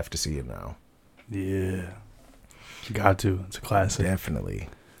really have to see it now. Yeah. Got to. It's a classic. Definitely.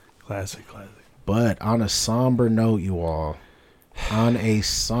 Classic. But on a somber note, you all, on a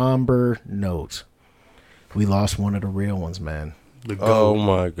somber note, we lost one of the real ones, man. Oh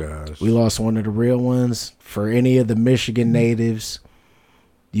my gosh. We lost one of the real ones. For any of the Michigan natives,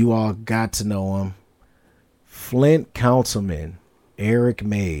 You all got to know him. Flint Councilman Eric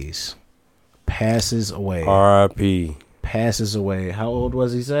Mays passes away. R.I.P. Passes away. How old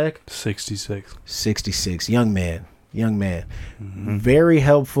was he, Zach? 66. 66. Young man. Mm-hmm. Very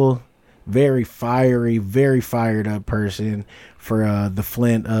helpful, very fiery, very fired up person for the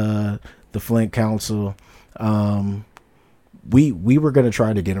Flint Council. We were gonna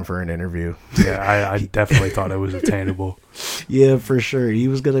try to get him for an interview. Yeah, I definitely thought it was attainable. Yeah, for sure. He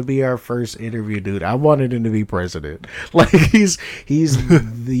was gonna be our first interview, dude. I wanted him to be president. Like he's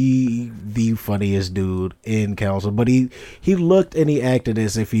the funniest dude in council. But he looked and he acted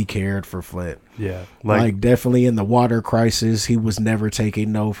as if he cared for Flint. Yeah, Like definitely in the water crisis, he was never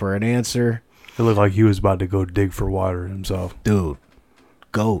taking no for an answer. it looked like he was about to go dig for water himself. Dude,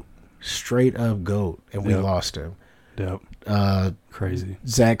 goat, straight up goat, and we lost him. Yep. Crazy.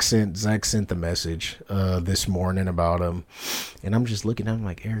 Zach sent the message this morning about him, and I'm just looking at him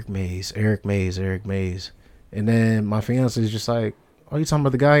like Eric Mays, and then my fiance is just like, "Oh, you talking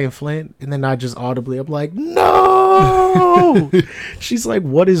about the guy in Flint?" And then I just audibly, I'm like, "No!" She's like,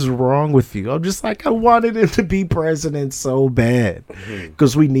 "What is wrong with you?" I'm just like, I wanted him to be president so bad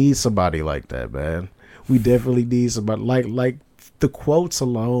because we need somebody like that, man. We definitely need somebody like the quotes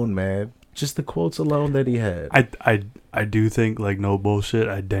alone, man. Just the quotes alone that he had. I do think, like, no bullshit,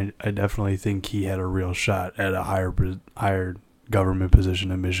 I definitely think he had a real shot at a higher government position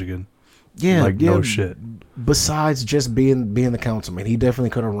in Michigan. Yeah, like, no shit. Besides just being the councilman, he definitely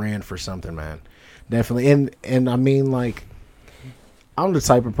could have ran for something, man. Definitely. And I mean, like, I'm the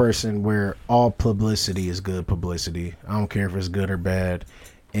type of person where all publicity is good publicity. I don't care if it's good or bad.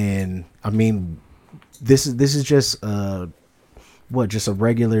 And I mean, this is just just a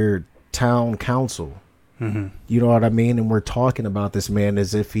regular town council. Mm-hmm. You know what I mean? And we're talking about this man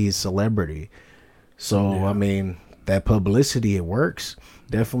as if he's celebrity. So I mean, that publicity, it works,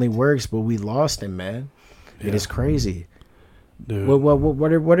 definitely works. But we lost him, man. Yeah. It is crazy. Dude.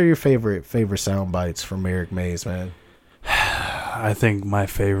 What are your favorite sound bites from Eric Mays, man? I think my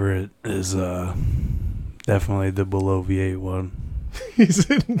favorite is definitely the below V8 one. He's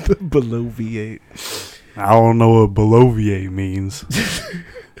in the below V8. I don't know what below V8 means.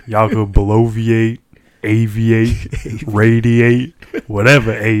 Y'all go below V8, AV8, radiate,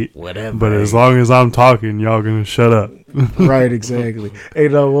 whatever 8. Whatever. But as long as I'm talking, y'all gonna shut up. Right, exactly. Hey,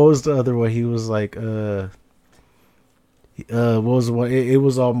 no, what was the other one? He was like, what was the one? It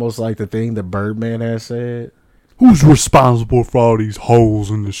was almost like the thing that Birdman had said. Who's responsible for all these holes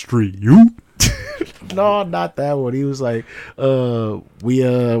in the street? You? No, not that one. He was like,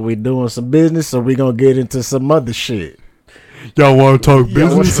 we doing some business, so we gonna get into some other shit. Y'all want to talk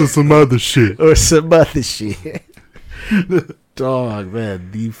business or some other shit? Or some other shit. Dog, man,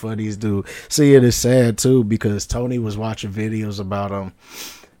 the funniest dude. See, it is sad too because Tony was watching videos about him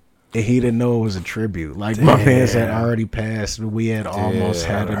and he didn't know it was a tribute. Like, my fans had already passed, but we had almost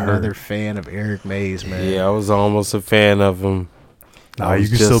had another fan of Eric Mays, man. Yeah, I was almost a fan of him. Nah, you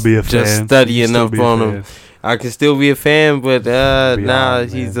can still be a fan. Just studying up on him. I can still be a fan, but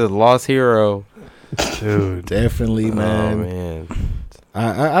he's a lost hero. Dude, definitely, man. Oh, man.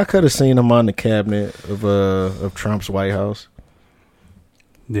 I could have seen him on the cabinet of Trump's White House.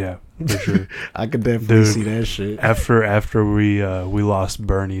 Yeah, for sure. I could definitely see that shit. After we lost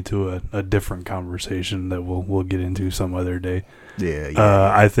Bernie to a different conversation that we'll get into some other day.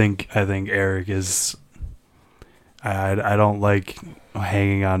 Yeah. I think Eric is. I don't like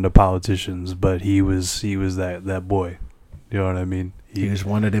hanging on to politicians, but he was that boy. You know what I mean? He was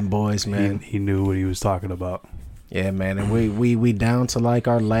one of them boys, man. He knew what he was talking about. Yeah, man, and we down to like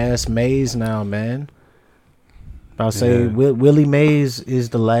our last Mays now, man. I'll say Willie Mays is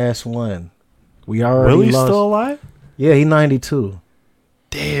the last one. We already Willie's lost. still alive? Yeah, he 92.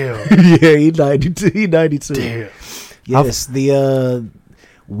 Damn. Yeah, he 92. He 92. Damn. Yes, the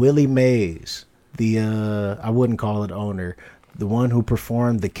Willie Mays, I wouldn't call it owner, the one who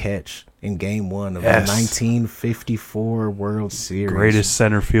performed the catch in Game 1 of the 1954 World Series. Greatest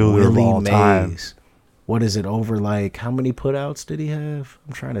center fielder of all time. What is it, over like how many putouts did he have?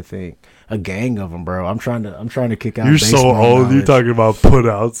 I'm trying to think. A gang of them, bro. I'm trying to kick out. You're so old. Knowledge. You're talking about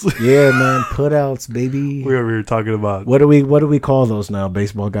putouts. Yeah, man, putouts, baby. We over here talking about what do we call those now,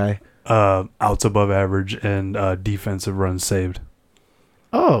 baseball guy? Outs above average and defensive runs saved.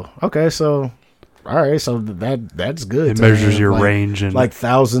 Oh, okay. So, all right. So that's good. It measures your range and like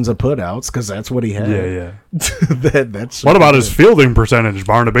thousands of putouts because that's what he had. Yeah. That's what about his fielding percentage,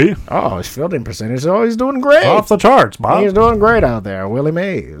 Barnaby? Oh, his fielding percentage. Oh, he's doing great. Off the charts, Bob. He's doing great out there, Willie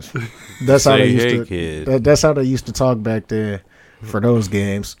Mays. That's how they used to. Kid. That's how they used to talk back then. for those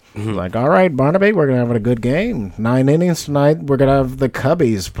games. Like, all right, Barnaby, we're gonna have a good game. 9 innings tonight. We're gonna have the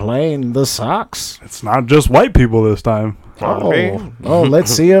Cubbies playing the Sox. It's not just white people this time. Oh,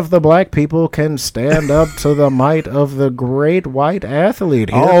 let's see if the black people can stand up to the might of the great white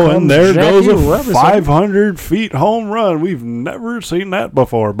athlete. Here and comes there Jackie goes a Robinson. 500 feet home run. We've never seen that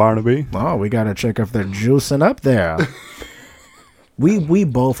before, Barnaby. Oh, we gotta check if they're juicing up there. We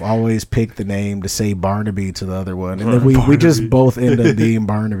both always pick the name to say Barnaby to the other one, and then we just both end up being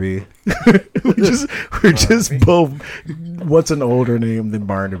Barnaby. we're just both. What's an older name than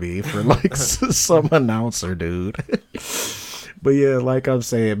Barnaby for like some announcer, dude? But yeah, like I'm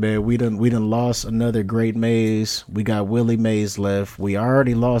saying, man, we done lost another great Mays. We got Willie Mays left. We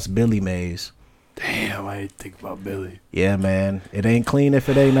already lost Billy Mays. Damn, I didn't think about Billy. Yeah, man, it ain't clean if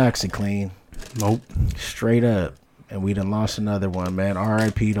it ain't OxyClean. Nope. Straight up. And we done lost another one, man.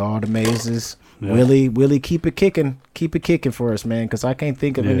 R.I.P. to all the mazes. Yeah. Willie, keep it kicking. Keep it kicking for us, man, because I can't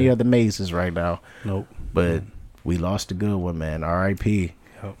think of any other mazes right now. Nope. But we lost a good one, man. R.I.P.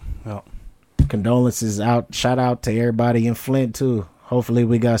 Yep. Condolences out. Shout out to everybody in Flint, too. Hopefully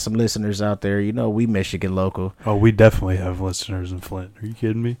we got some listeners out there. You know, we Michigan local. Oh, we definitely have listeners in Flint. Are you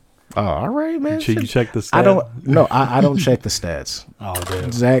kidding me? Oh, all right, man. You check the stats? I don't check the stats. Oh,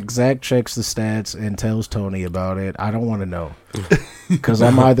 damn. Zach checks the stats and tells Tony about it. I don't want to know because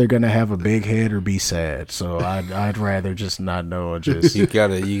I'm either gonna have a big head or be sad. So I'd rather just not know. And just you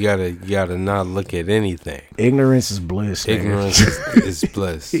gotta not look at anything. Ignorance is bliss. Ignorance is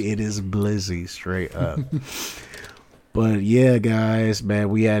bliss. It is blizzy straight up. But yeah, guys, man,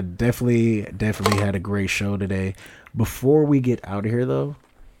 we had definitely had a great show today. Before we get out of here, though,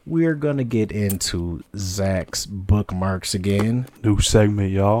 we're gonna get into Zach's bookmarks again. New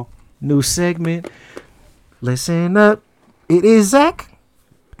segment, y'all. New segment. Listen up. It is Zach.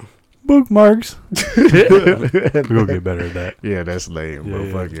 Bookmarks. We're gonna get better at that. Yeah, that's lame, bro.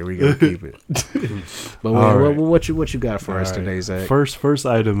 Yeah. Fuck it. We gotta keep it. But what you got for us today, Zach? First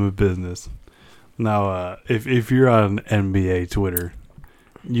item of business. Now, if you're on NBA Twitter,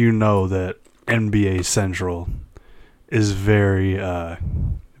 you know that NBA Central is very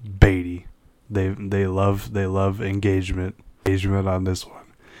baity. They love engagement on this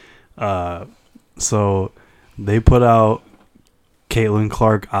one. So they put out Caitlin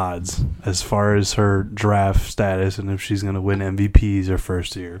Clark odds as far as her draft status and if she's gonna win MVPs her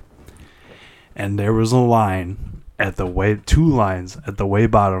first year. And there was a line two lines at the way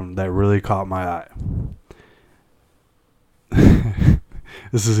bottom that really caught my eye.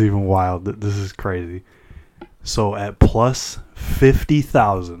 This is even wild. This is crazy. So at plus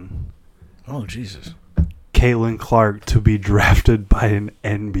 50,000. Oh, Jesus. Caitlin Clark to be drafted by an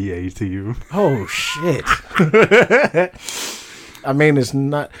NBA team. Oh, shit. I mean, it's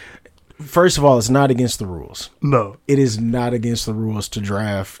not... First of all, it's not against the rules. No. It is not against the rules to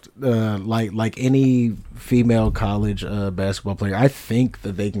draft like any female college basketball player. I think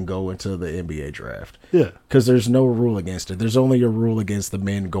that they can go into the NBA draft. Yeah. Because there's no rule against it. There's only a rule against the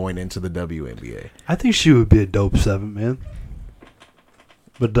men going into the WNBA. I think she would be a dope 7, man.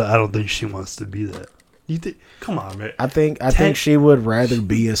 But I don't think she wants to be that. You think? Come on, man. I think she would rather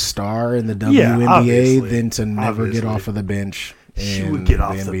be a star in the WNBA than to never get off of the bench. She would get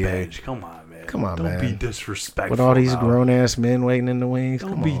off the bench. Come on, man. Don't be disrespectful. With all these grown ass men waiting in the wings.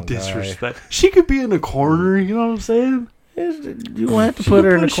 Don't be disrespectful. She could be in the corner. You know what I'm saying? You won't have to put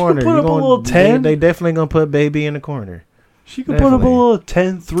her in the corner. Put up a little 10. They definitely gonna put baby in the corner. She could put up a little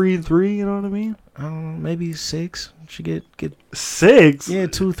 10, 3, and 3. You know what I mean? I don't know, maybe 6. She get 6. Yeah,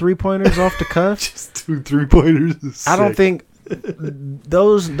 2 3-pointers off the cuff. Just 2 3-pointers. I don't think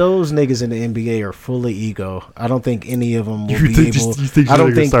those niggas in the NBA are fully ego. I don't think any of them will be able. I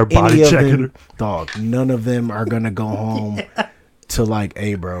don't think any of them, dog. None of them are gonna go home to like,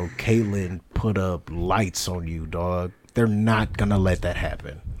 hey, bro, Caitlin put up lights on you, dog. They're not gonna let that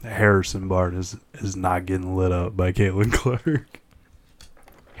happen. Harrison Barnes is not getting lit up by Caitlin Clark.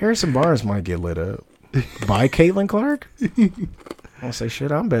 Harrison Barnes might get lit up by Caitlin Clark. I'll say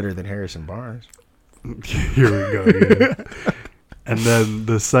shit. I'm better than Harrison Barnes. Here we go. Yeah. And then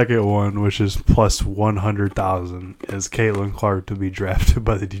the second one, which is plus 100,000, is Caitlin Clark to be drafted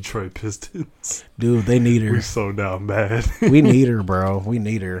by the Detroit Pistons. Dude, they need her. We're so down bad. We need her, bro. We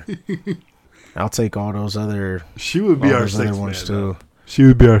need her. I'll take all those other. She would be our sixth ones man, too. She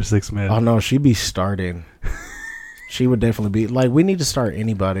would be our sixth man. Oh no, she'd be starting. She would definitely be like. We need to start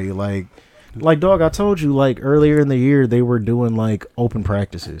anybody. Like dog. I told you like earlier in the year they were doing like open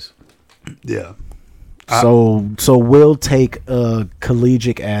practices. Yeah. So we'll take a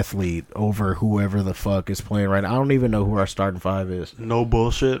collegiate athlete over whoever the fuck is playing right now. I don't even know who our starting 5 is. No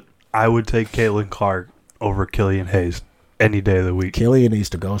bullshit. I would take Caitlin Clark over Killian Hayes. any day of the week. Killian needs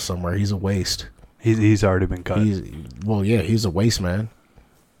to go somewhere. He's a waste. He's already been cut. He's a waste man.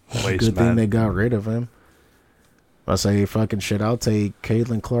 Waste Good man. thing they got rid of him. I say fucking shit. I'll take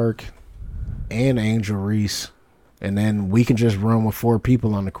Caitlin Clark and Angel Reese, and then we can just run with 4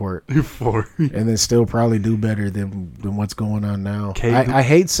 people on the court, Four. and then still probably do better than what's going on now. Caitlin- I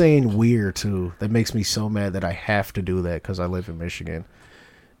hate saying we're too. That makes me so mad that I have to do that because I live in Michigan.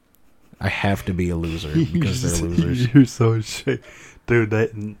 I have to be a loser because they're losers. You're so shit, dude.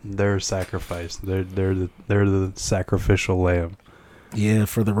 They're a sacrifice. They're the sacrificial lamb Yeah,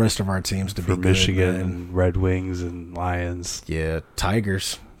 for the rest of our teams to for be Michigan good, man. and Red Wings and Lions. Yeah,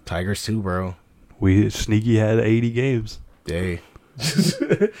 Tigers too, bro. We sneaky had 80 games. Hey.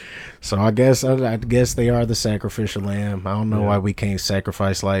 So I guess they are the sacrificial lamb. I don't know why we can't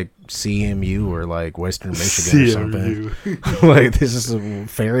sacrifice like CMU or like Western Michigan or something. Like this is a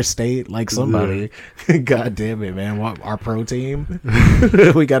fair state, like somebody. God damn it, man! What our pro team?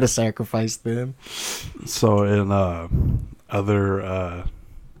 We got to sacrifice them. So in other,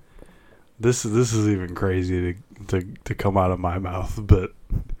 this is even crazy to come out of my mouth, but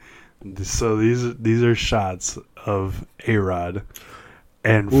so these are shots of A-Rod.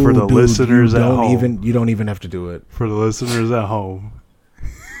 And for the listeners at home, you don't even have to do it. For the listeners at home,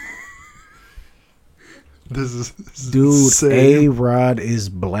 this is dude. A-Rod is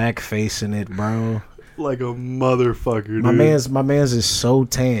black facing it, bro. Like a motherfucker. Dude. My man's is so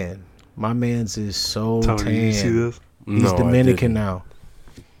tan. My man's is so Tony, tan. you see this? He's Dominican now.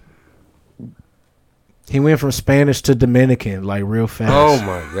 He went from Spanish to Dominican like real fast. Oh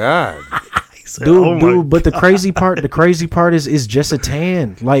my god. Dude, but the crazy part is just a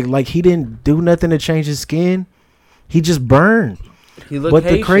tan. Like he didn't do nothing to change his skin. He just burned. But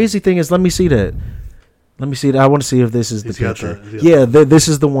the crazy thing is, let me see that. I want to see if this is the picture. This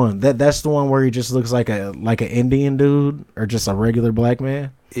is the one. That's the one where he just looks like an Indian dude or just a regular black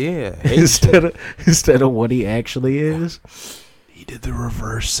man. Yeah. instead of what he actually is. He did the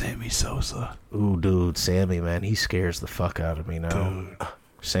reverse Sammy Sosa. Ooh, dude, Sammy, man, he scares the fuck out of me now. Dude.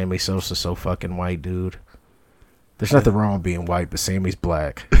 Sammy Sosa's so fucking white, dude. There's nothing wrong with being white, but Sammy's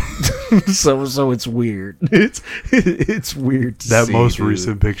black. so it's weird. It's weird to that see, most dude.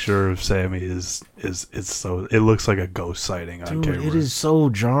 recent picture of Sammy is so it looks like a ghost sighting on camera. It is so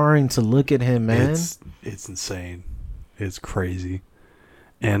jarring to look at him, man. It's insane. It's crazy.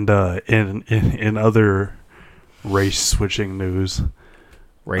 And in other race switching news,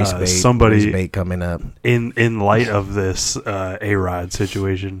 race bait coming up. In light of this A-Rod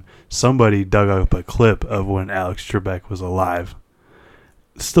situation, somebody dug up a clip of when Alex Trebek was alive.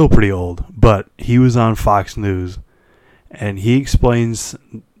 Still pretty old, but he was on Fox News, and he explains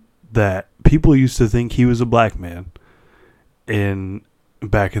that people used to think he was a black man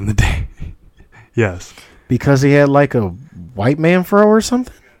back in the day. Yes. Because he had like a white man fro or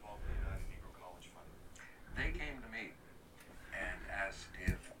something? They came to me and asked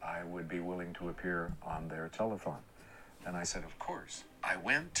if I would be willing to appear on their telethon. And I said, of course. I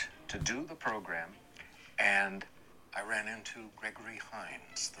went to do the program, and I ran into Gregory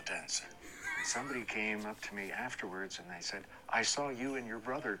Hines, the dancer. And somebody came up to me afterwards, and they said, I saw you and your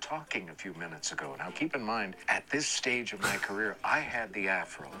brother talking a few minutes ago. Now, keep in mind, at this stage of my career, I had the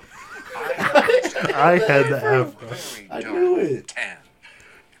afro. I had the afro. I knew it. Tan.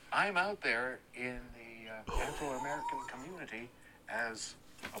 I'm out there in the Afro-American community as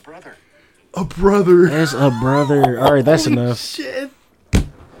a brother. A brother. As a brother. All right, that's enough. Shit. A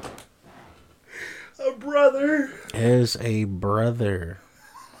brother. As a brother.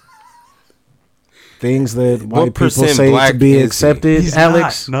 Things that white people say to be accepted, He's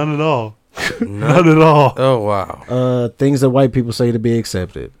Alex. None at all. None at all. Oh wow. Things that white people say to be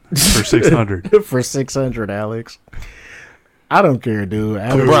accepted. For 600. For 600, Alex. I don't care, dude.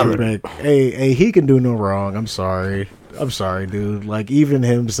 Alex Trebek, hey, he can do no wrong. I'm sorry, dude. Like even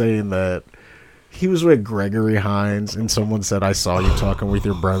him saying that he was with Gregory Hines and someone said, "I saw you talking with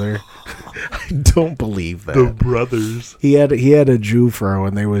your brother." I don't believe that. The brothers. He had a Jew fro,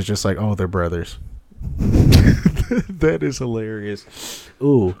 and they was just like, "Oh, they're brothers." That is hilarious.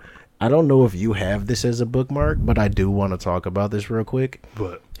 Ooh, I don't know if you have this as a bookmark, but I do want to talk about this real quick.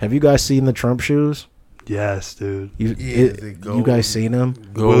 But have you guys seen the Trump shoes? Yes, dude. You guys seen them?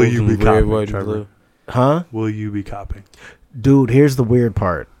 Will you be red, copying, white, and Trevor? blue. Huh? Will you be copying? Dude, here's the weird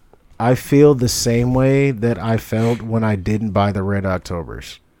part. I feel the same way that I felt when I didn't buy the Red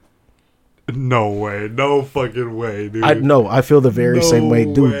Octobers. No way. No fucking way, dude. I feel the very same way,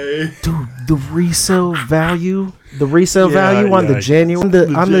 dude. Way. Dude, the resale value on the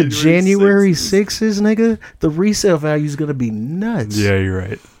January 6s, nigga. The resale value is gonna be nuts. Yeah, you're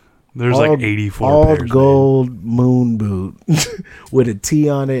right. There's like 84 all pairs. gold moon boot with a T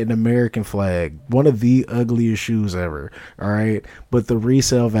on it and American flag. One of the ugliest shoes ever. All right, but the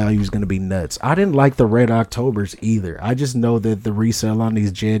resale value is going to be nuts. I didn't like the Red Octobers either. I just know that the resale on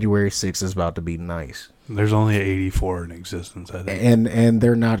these January 6th is about to be nice. There's only 84 in existence, I think. And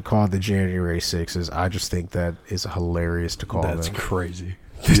they're not called the January 6s. I just think that is hilarious to call That's them crazy.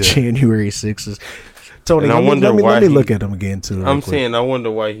 the January 6s. Tony, And I wonder let me why look at them again too. I'm saying I wonder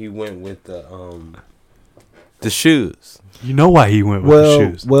why he went with the shoes. You know why he went with the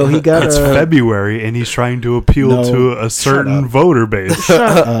shoes? Well, he got It's February, and he's trying to appeal to a certain voter base. Shut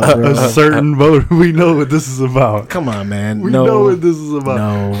up, bro. A certain voter. We know what this is about. Come on, man. We know what this is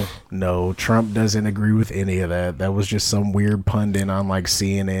about. No. Trump doesn't agree with any of that. That was just some weird pundit on like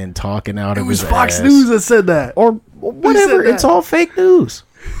CNN talking out of his ass. It was Fox News that said that. Or whatever. It's all fake news.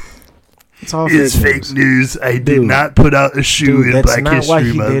 It's all fake news. I did not put out a shoe in Black History Month. That's not why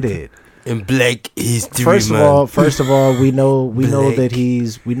he did it. In Black History First of all, we know that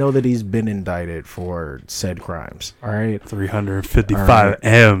he's been indicted for said crimes. All right, 355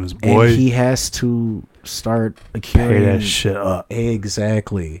 M's, boy. And he has to start accumulating. Pay that shit up.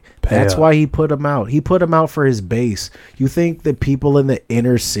 Exactly. That's why he put him out. He put him out for his base. You think that people in the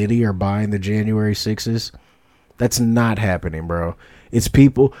inner city are buying the January 6s? That's not happening, bro. It's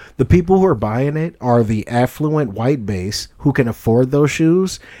the people who are buying it are the affluent white base who can afford those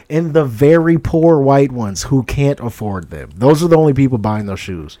shoes and the very poor white ones who can't afford them. Those are the only people buying those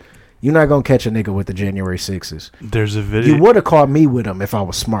shoes. You're not going to catch a nigga with the January 6s. There's a video. You would have caught me with them if I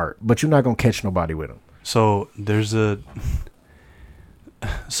was smart, but you're not going to catch nobody with them. So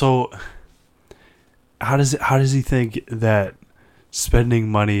how does he think that spending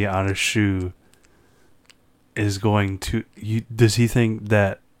money on a shoe is going to does he think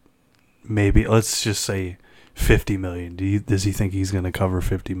that maybe, let's just say 50 million, does he think he's going to cover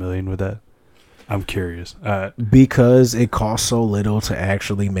 50 million with that? I'm curious. Because it costs so little to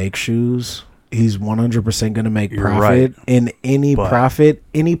actually make shoes, he's 100% going to make profit. Right. And any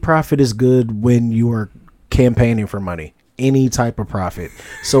profit is good when you are campaigning for money. Any type of profit.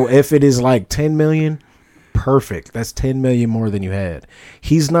 So if it is like 10 million, perfect. That's 10 million more than you had.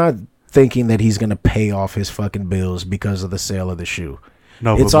 He's not thinking that he's going to pay off his fucking bills because of the sale of the shoe.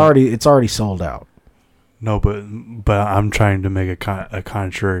 No, it's already sold out. No, but I'm trying to make a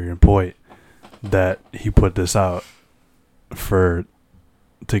contrarian point that he put this out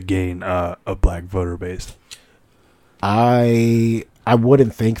to gain a black voter base. I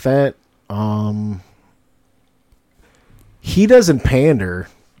wouldn't think that. He doesn't pander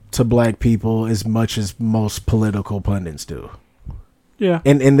to black people as much as most political pundits do. Yeah,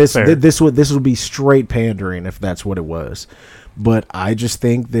 and this would be straight pandering if that's what it was. But I just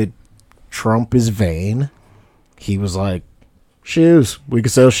think that Trump is vain. He was like, shoes, we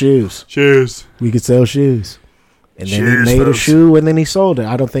could sell shoes. We could sell shoes. And then he made a shoe and then he sold it.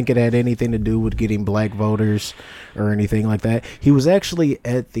 I don't think it had anything to do with getting black voters or anything like that. He was actually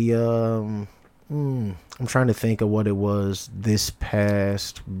at the I'm trying to think of what it was this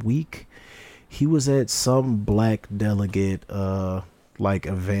past week. He was at some black delegate like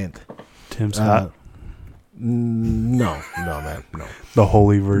event. Tim Scott? No, man, no. The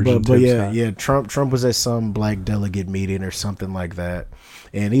Holy Virgin. But yeah. Trump was at some black delegate meeting or something like that,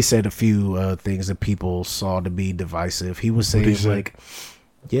 and he said a few things that people saw to be divisive. He was saying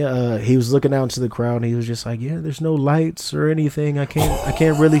he was looking out into the crowd and he was just like, yeah, there's no lights or anything. I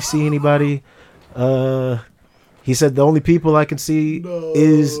can't really see anybody. He said the only people I can see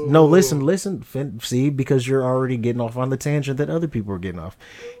is listen, see, because you're already getting off on the tangent that other people are getting off.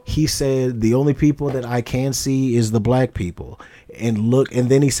 He said the only people that I can see is the black people, and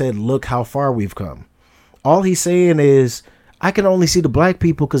then he said, look how far we've come. All he's saying is I can only see the black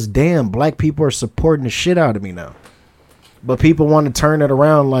people because damn, black people are supporting the shit out of me now. But people want to turn it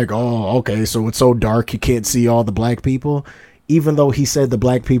around like, oh, okay, so it's so dark you can't see all the black people. Even though he said the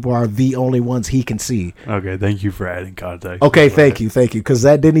black people are the only ones he can see. Okay, thank you for adding context. Okay, thank you. Because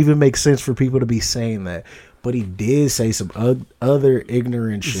that didn't even make sense for people to be saying that. But he did say some other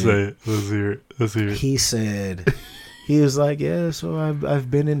ignorant shit. Say it. Let's hear it. He said, he was like, yeah, so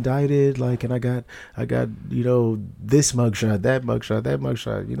I've been indicted, like, and I got this mugshot, that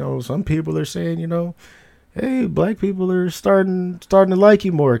mugshot. Some people are saying, hey, black people are starting to like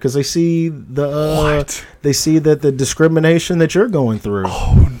you more because they see they see that the discrimination that you're going through.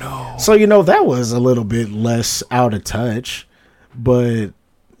 Oh no! So that was a little bit less out of touch, but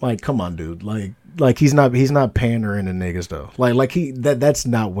like, come on, dude, like he's not pandering to niggas though. That's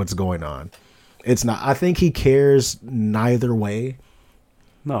not what's going on. It's not. I think he cares neither way.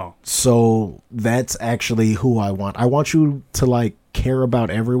 No. So that's actually who I want. I want you to like care about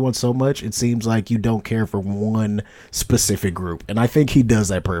everyone so much, it seems like you don't care for one specific group. And I think he does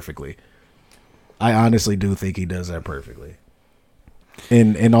that perfectly. I honestly do think he does that perfectly.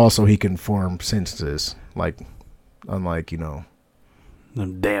 And also he can form sentences, like, unlike, Them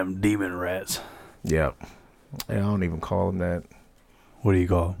damn demon rats. yeah. I don't even call them that. What do you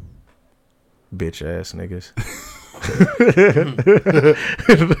call 'em? Bitch ass niggas.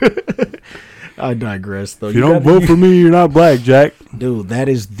 I digress, though. If you don't vote for me, you're not black, Jack. Dude, that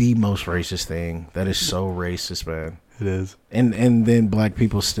is the most racist thing. That is so racist, man. It is. And then black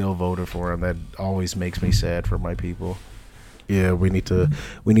people still voted for him. That always makes me sad for my people. Yeah, we need to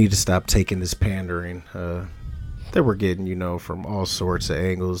stop taking this pandering that we're getting, from all sorts of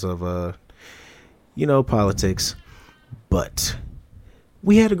angles of politics. But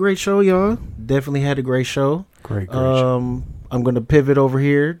we had a great show, y'all. Definitely had a great show. Great show. I'm gonna pivot over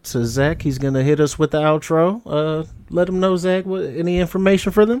here to Zach. He's gonna hit us with the outro. Let him know, Zach, any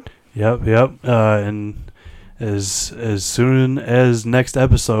information for them? Yep. And as soon as next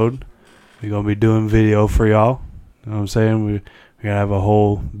episode, we're gonna be doing video for y'all. You know what I'm saying? We're gonna have a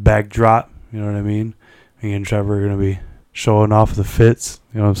whole backdrop. You know what I mean? Me and Trevor are gonna be showing off the fits.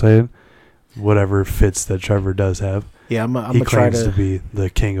 You know what I'm saying? Whatever fits that Trevor does have. Yeah, I'm he gonna try claims to be the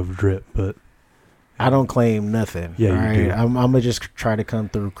king of drip, but I don't claim nothing. Yeah, all you right. do. I'm gonna just try to come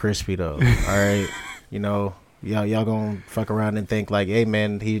through crispy though. All right, y'all gonna fuck around and think like, hey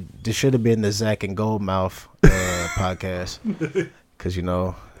man, this should have been the Zach and Goldmouth podcast, because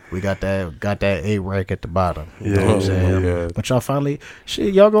we got that A rank at the bottom. You know what I'm saying? Yeah. But y'all finally,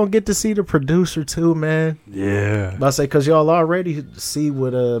 y'all gonna get to see the producer too, man. yeah. I say, because y'all already see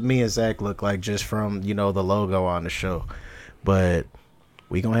what me and Zach look like just from the logo on the show, but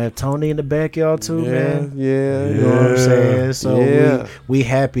we gonna have Tony in the back, y'all too, man. Yeah. You know what I'm saying? So Yeah. we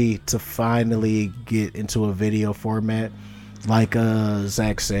happy to finally get into a video format. Like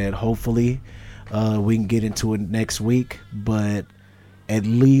Zach said, hopefully we can get into it next week, but at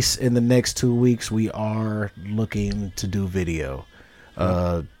least in the next 2 weeks we are looking to do video.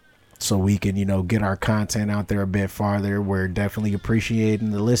 So we can, get our content out there a bit farther. We're definitely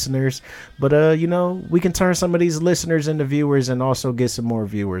appreciating the listeners. But, we can turn some of these listeners into viewers and also get some more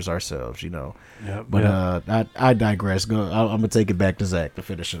viewers ourselves, Yep, But I digress. I'm going to take it back to Zach to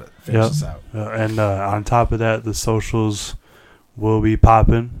finish this out. And on top of that, the socials will be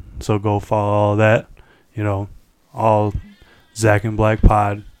popping. So go follow all that. All Zach and Black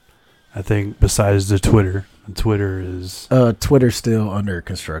Pod. I think besides the Twitter. The Twitter is... Twitter's still under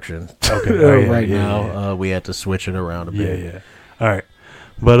construction. Okay. Right now, we had to switch it around a bit. Yeah. All right.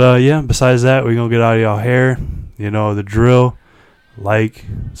 But, besides that, we're going to get out of y'all hair. The drill. Like,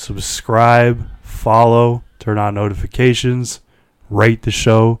 subscribe, follow, turn on notifications, rate the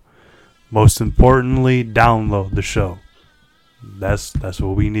show. Most importantly, download the show. That's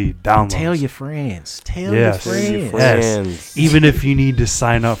what we need. Download. Tell your friends. Tell your friends. Yes. Even if you need to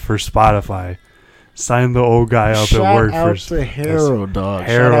sign up for Spotify, sign the old guy up Shout at work out for to Harold, dog.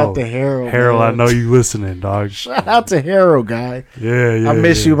 Harold. Shout out to Harold. Harold, man. I know you listening, dog. Shout out to Harold, guy. Yeah. I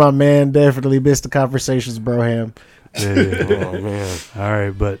miss you, my man. Definitely miss the conversations, Broham. Yeah. Oh man. All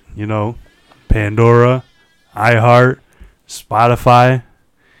right, but Pandora, iHeart, Spotify,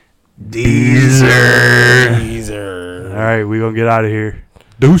 Deezer. All right, we gonna get out of here.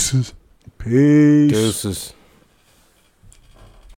 Deuces. Peace. Deuces.